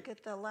Scott, you'll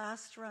get the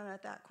last run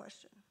at that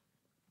question.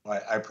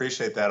 I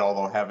appreciate that,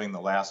 although having the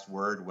last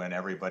word when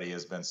everybody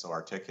has been so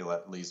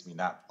articulate leaves me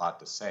not a lot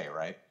to say,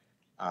 right?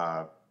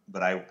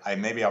 But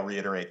maybe I'll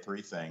reiterate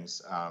 3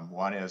 things.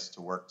 One is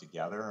to work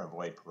together,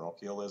 avoid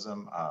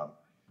parochialism.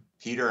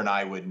 Peter and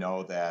I would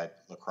know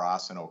that La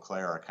Crosse and Eau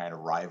Claire are kind of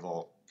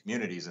rival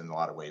communities in a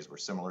lot of ways. We're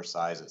similar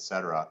size, et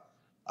cetera.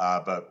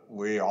 But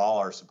we all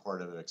are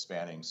supportive of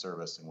expanding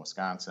service in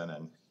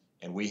Wisconsin,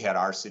 and we had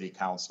our city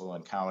council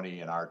and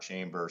county and our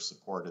chamber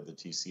supported the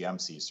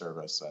TCMC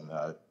service and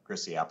the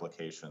GRISI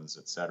applications,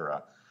 et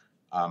cetera.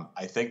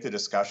 I think the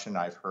discussion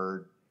I've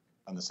heard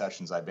on the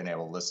sessions I've been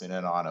able to listen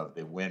in on of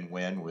the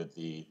win-win with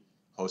the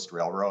host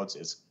railroads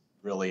is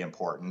really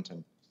important,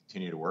 and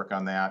continue to work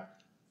on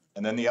that.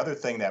 And then the other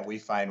thing that we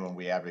find when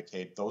we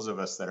advocate, those of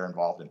us that are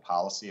involved in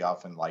policy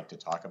often like to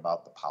talk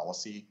about the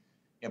policy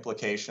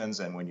implications.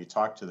 And when you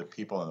talk to the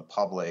people in the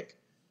public,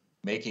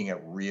 making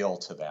it real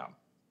to them.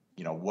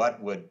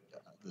 What would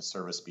the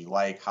service be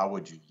like? How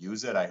would you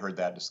use it? I heard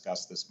that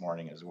discussed this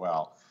morning as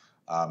well.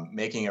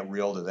 Making it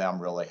real to them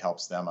really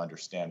helps them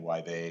understand why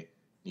they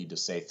need to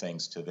say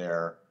things to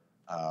their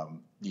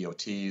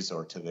DOTs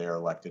or to their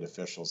elected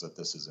officials that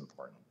this is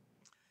important.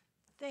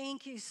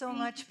 Thank you so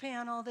much,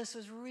 panel. This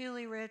was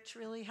really rich,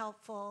 really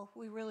helpful.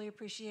 We really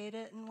appreciate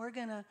it. And we're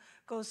going to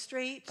go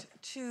straight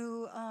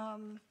to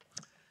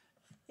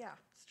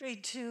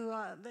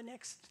the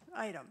next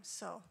item.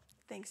 So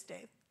thanks,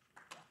 Dave.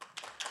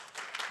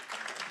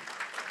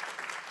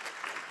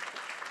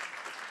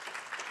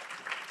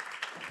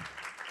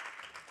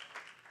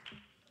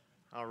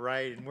 All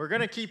right, and we're going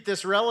to keep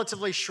this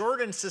relatively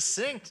short and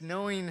succinct,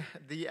 knowing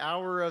the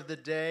hour of the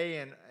day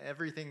and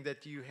everything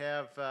that you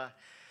have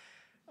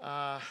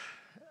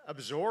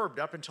absorbed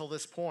up until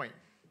this point.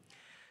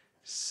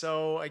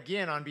 So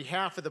again, on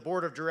behalf of the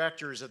Board of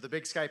Directors of the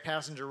Big Sky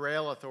Passenger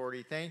Rail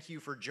Authority, thank you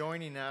for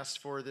joining us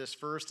for this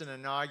first and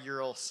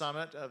inaugural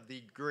summit of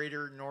the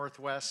Greater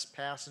Northwest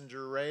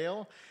Passenger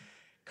Rail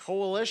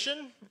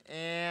Coalition.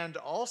 And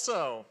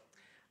also,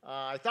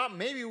 I thought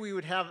maybe we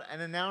would have an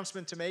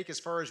announcement to make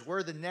as far as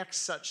where the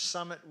next such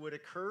summit would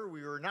occur.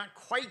 We were not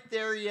quite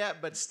there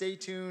yet, but stay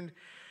tuned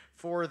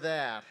for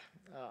that.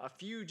 A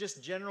few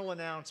just general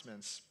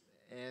announcements,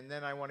 and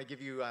then I want to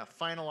give you a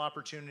final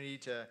opportunity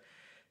to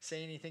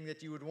say anything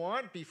that you would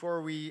want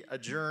before we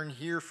adjourn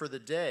here for the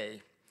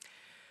day.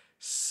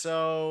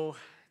 So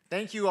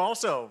thank you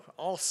also,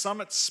 all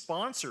summit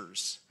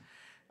sponsors.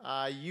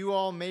 You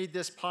all made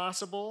this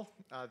possible.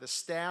 The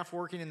staff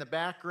working in the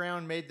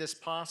background made this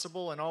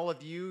possible, and all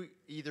of you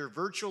either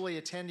virtually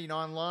attending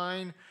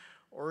online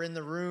or in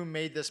the room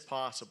made this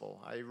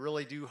possible. I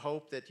really do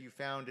hope that you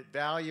found it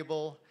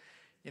valuable,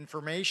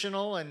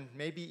 informational, and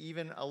maybe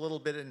even a little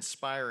bit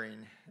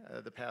inspiring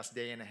the past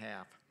day and a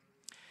half.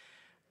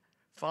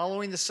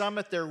 Following the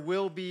summit, there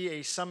will be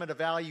a summit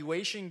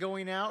evaluation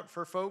going out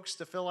for folks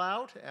to fill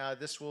out.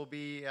 This will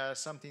be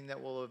something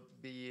that will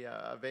be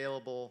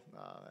available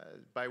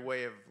by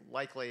way of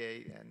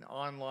likely an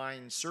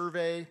online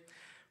survey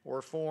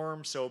or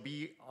form, so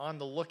be on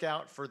the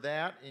lookout for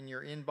that in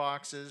your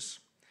inboxes.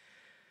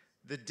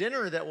 The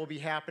dinner that will be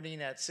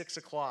happening at 6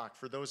 o'clock,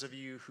 for those of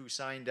you who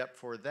signed up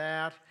for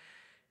that,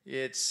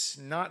 it's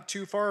not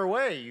too far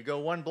away. You go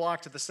 1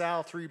 block to the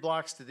south, 3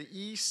 blocks to the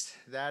east.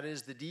 That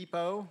is the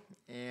depot,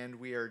 and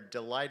we are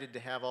delighted to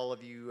have all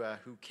of you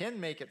who can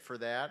make it for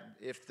that.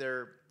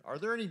 Are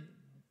there any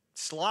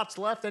slots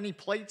left? Any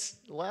plates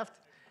left?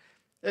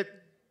 I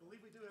believe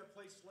we do have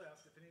places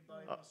left if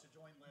anybody wants to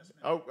join last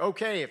minute. Oh,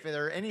 okay. If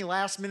there are any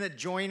last-minute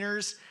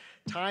joiners,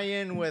 tie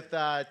in with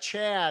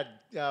Chad,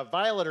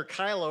 Violet, or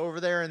Kyla over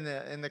there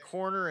in the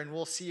corner, and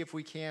we'll see if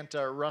we can't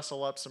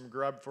rustle up some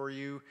grub for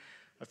you.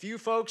 A few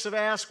folks have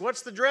asked,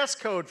 what's the dress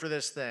code for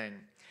this thing?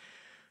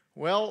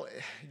 Well,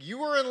 you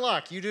were in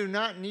luck. You do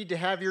not need to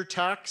have your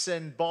tux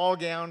and ball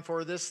gown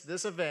for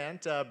this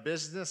event.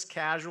 Business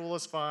casual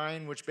is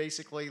fine, which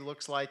basically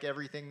looks like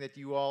everything that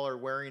you all are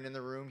wearing in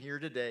the room here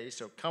today.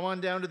 So come on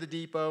down to the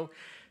depot,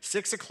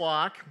 6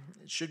 o'clock.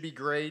 It should be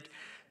great.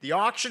 The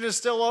auction is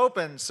still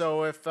open,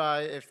 so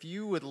if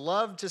you would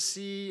love to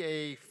see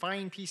a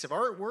fine piece of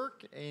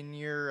artwork in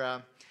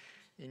your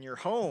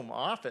home,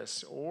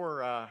 office,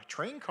 or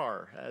train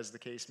car, as the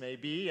case may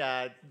be,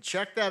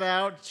 check that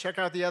out. Check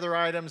out the other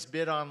items,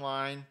 bid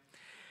online.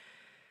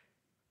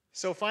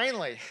 So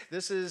finally,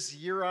 this is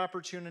your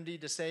opportunity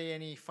to say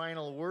any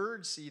final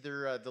words,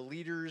 either the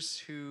leaders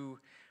who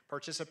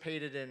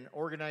participated in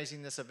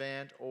organizing this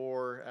event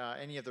or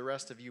any of the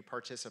rest of you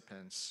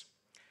participants.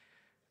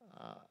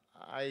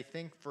 I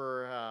think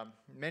for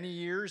many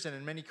years and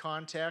in many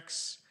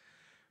contexts,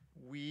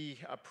 we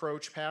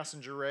approach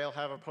passenger rail,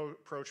 have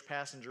approached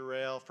passenger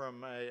rail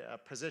from a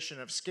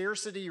position of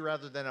scarcity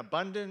rather than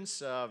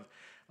abundance, of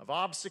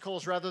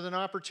obstacles rather than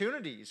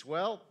opportunities.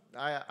 Well,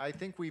 I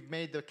think we've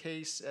made the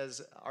case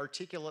as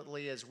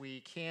articulately as we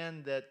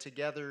can that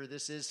together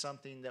this is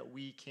something that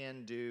we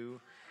can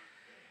do.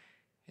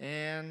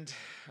 And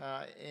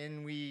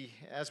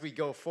as we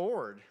go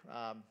forward,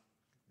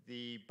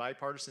 the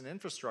bipartisan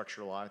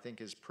infrastructure law, I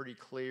think, is pretty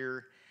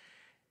clear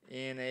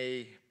in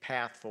a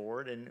path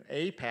forward,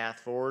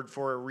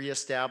 for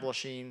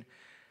reestablishing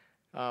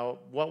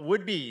what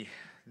would be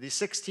the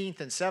 16th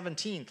and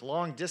 17th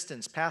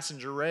long-distance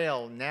passenger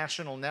rail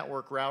national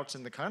network routes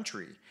in the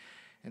country.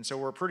 And so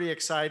we're pretty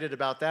excited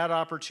about that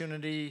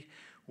opportunity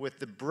with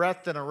the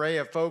breadth and array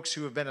of folks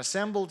who have been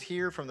assembled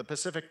here from the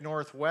Pacific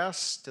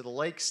Northwest to the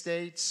Lake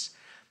States.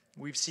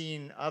 We've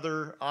seen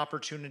other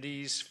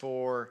opportunities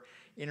for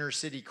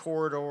inner-city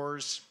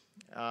corridors,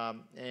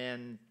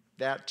 and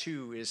that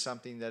too is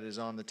something that is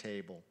on the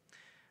table.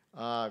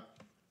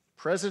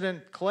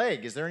 President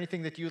Clegg, is there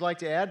anything that you'd like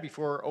to add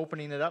before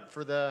opening it up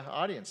for the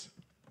audience?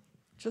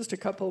 Just a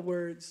couple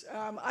words.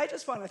 I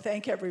just want to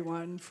thank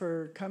everyone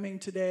for coming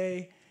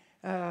today.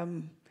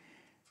 It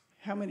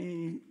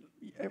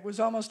was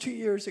almost 2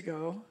 years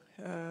ago,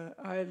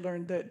 I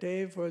learned that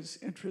Dave was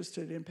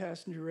interested in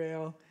passenger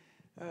rail.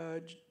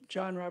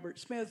 John Robert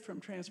Smith from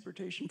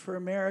Transportation for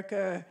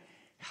America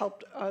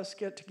helped us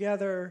get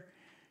together.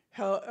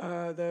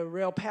 The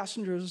Rail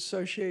Passengers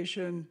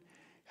Association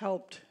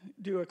helped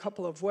do a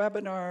couple of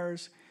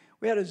webinars.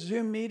 We had a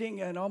Zoom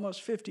meeting and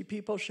almost 50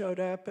 people showed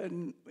up,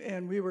 and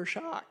we were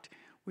shocked.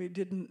 We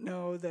didn't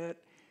know that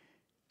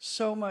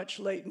so much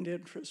latent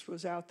interest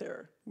was out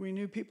there. We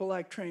knew people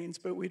liked trains,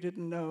 but we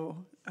didn't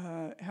know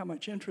how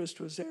much interest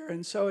was there.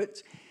 And so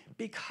it's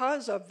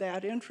because of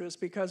that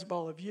interest, because of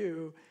all of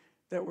you,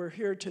 that we're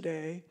here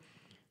today,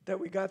 that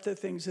we got the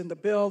things in the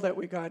bill, that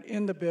we got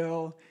in the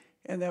bill,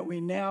 and that we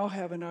now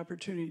have an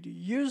opportunity to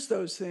use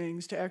those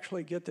things to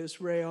actually get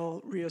this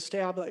rail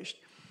reestablished.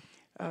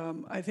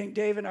 I think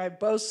Dave and I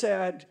both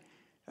said,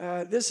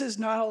 this is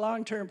not a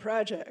long-term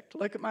project.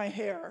 Look at my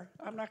hair.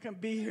 I'm not going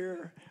to be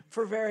here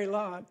for very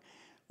long.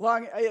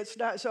 It's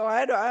not. So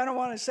I don't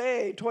want to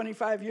say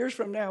 25 years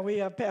from now we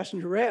have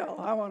passenger rail.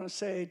 I want to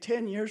say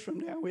 10 years from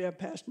now we have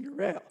passenger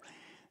rail.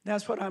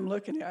 That's what I'm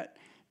looking at.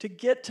 To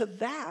get to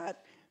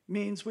that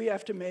means we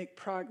have to make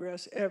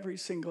progress every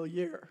single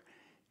year.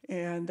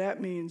 And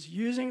that means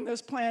using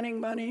this planning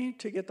money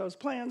to get those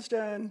plans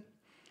done,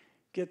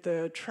 get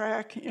the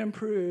track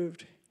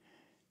improved,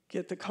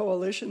 get the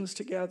coalitions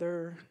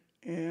together,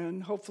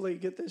 and hopefully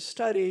get this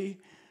study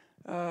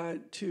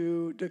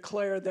to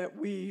declare that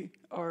we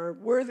are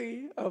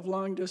worthy of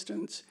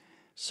long-distance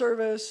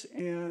service,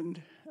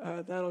 and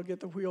that'll get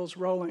the wheels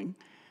rolling.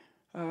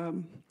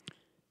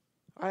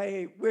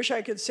 I wish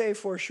I could say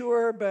for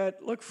sure, but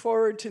look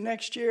forward to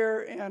next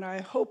year, and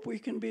I hope we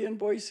can be in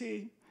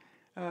Boise.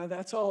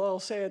 That's all I'll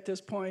say at this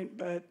point,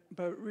 but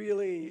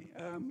really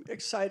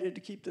excited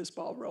to keep this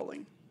ball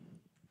rolling.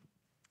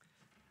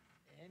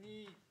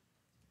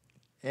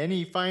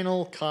 Any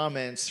final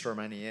comments from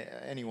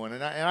anyone?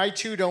 And I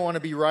too don't want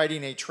to be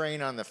riding a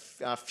train on the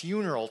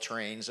funeral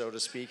train, so to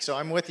speak, so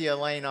I'm with you,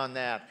 Elaine, on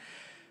that.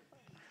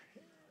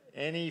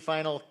 Any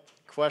final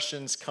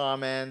questions,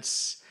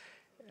 comments?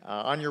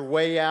 On your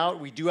way out,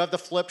 we do have the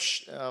flip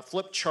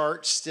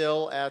chart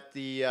still at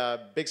the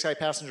Big Sky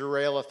Passenger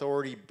Rail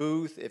Authority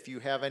booth. If you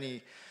have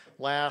any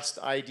last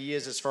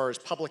ideas as far as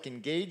public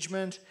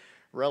engagement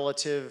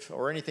relative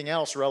or anything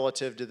else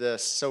relative to the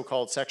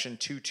so-called Section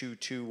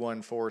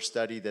 22214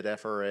 study that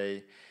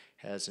FRA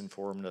has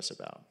informed us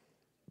about.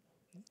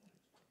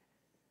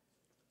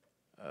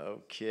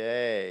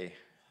 Okay.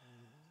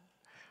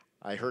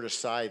 I heard a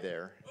sigh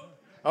there.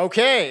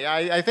 Okay,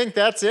 I think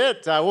that's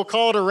it. We'll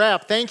call it a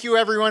wrap. Thank you,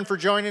 everyone, for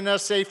joining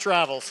us. Safe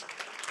travels.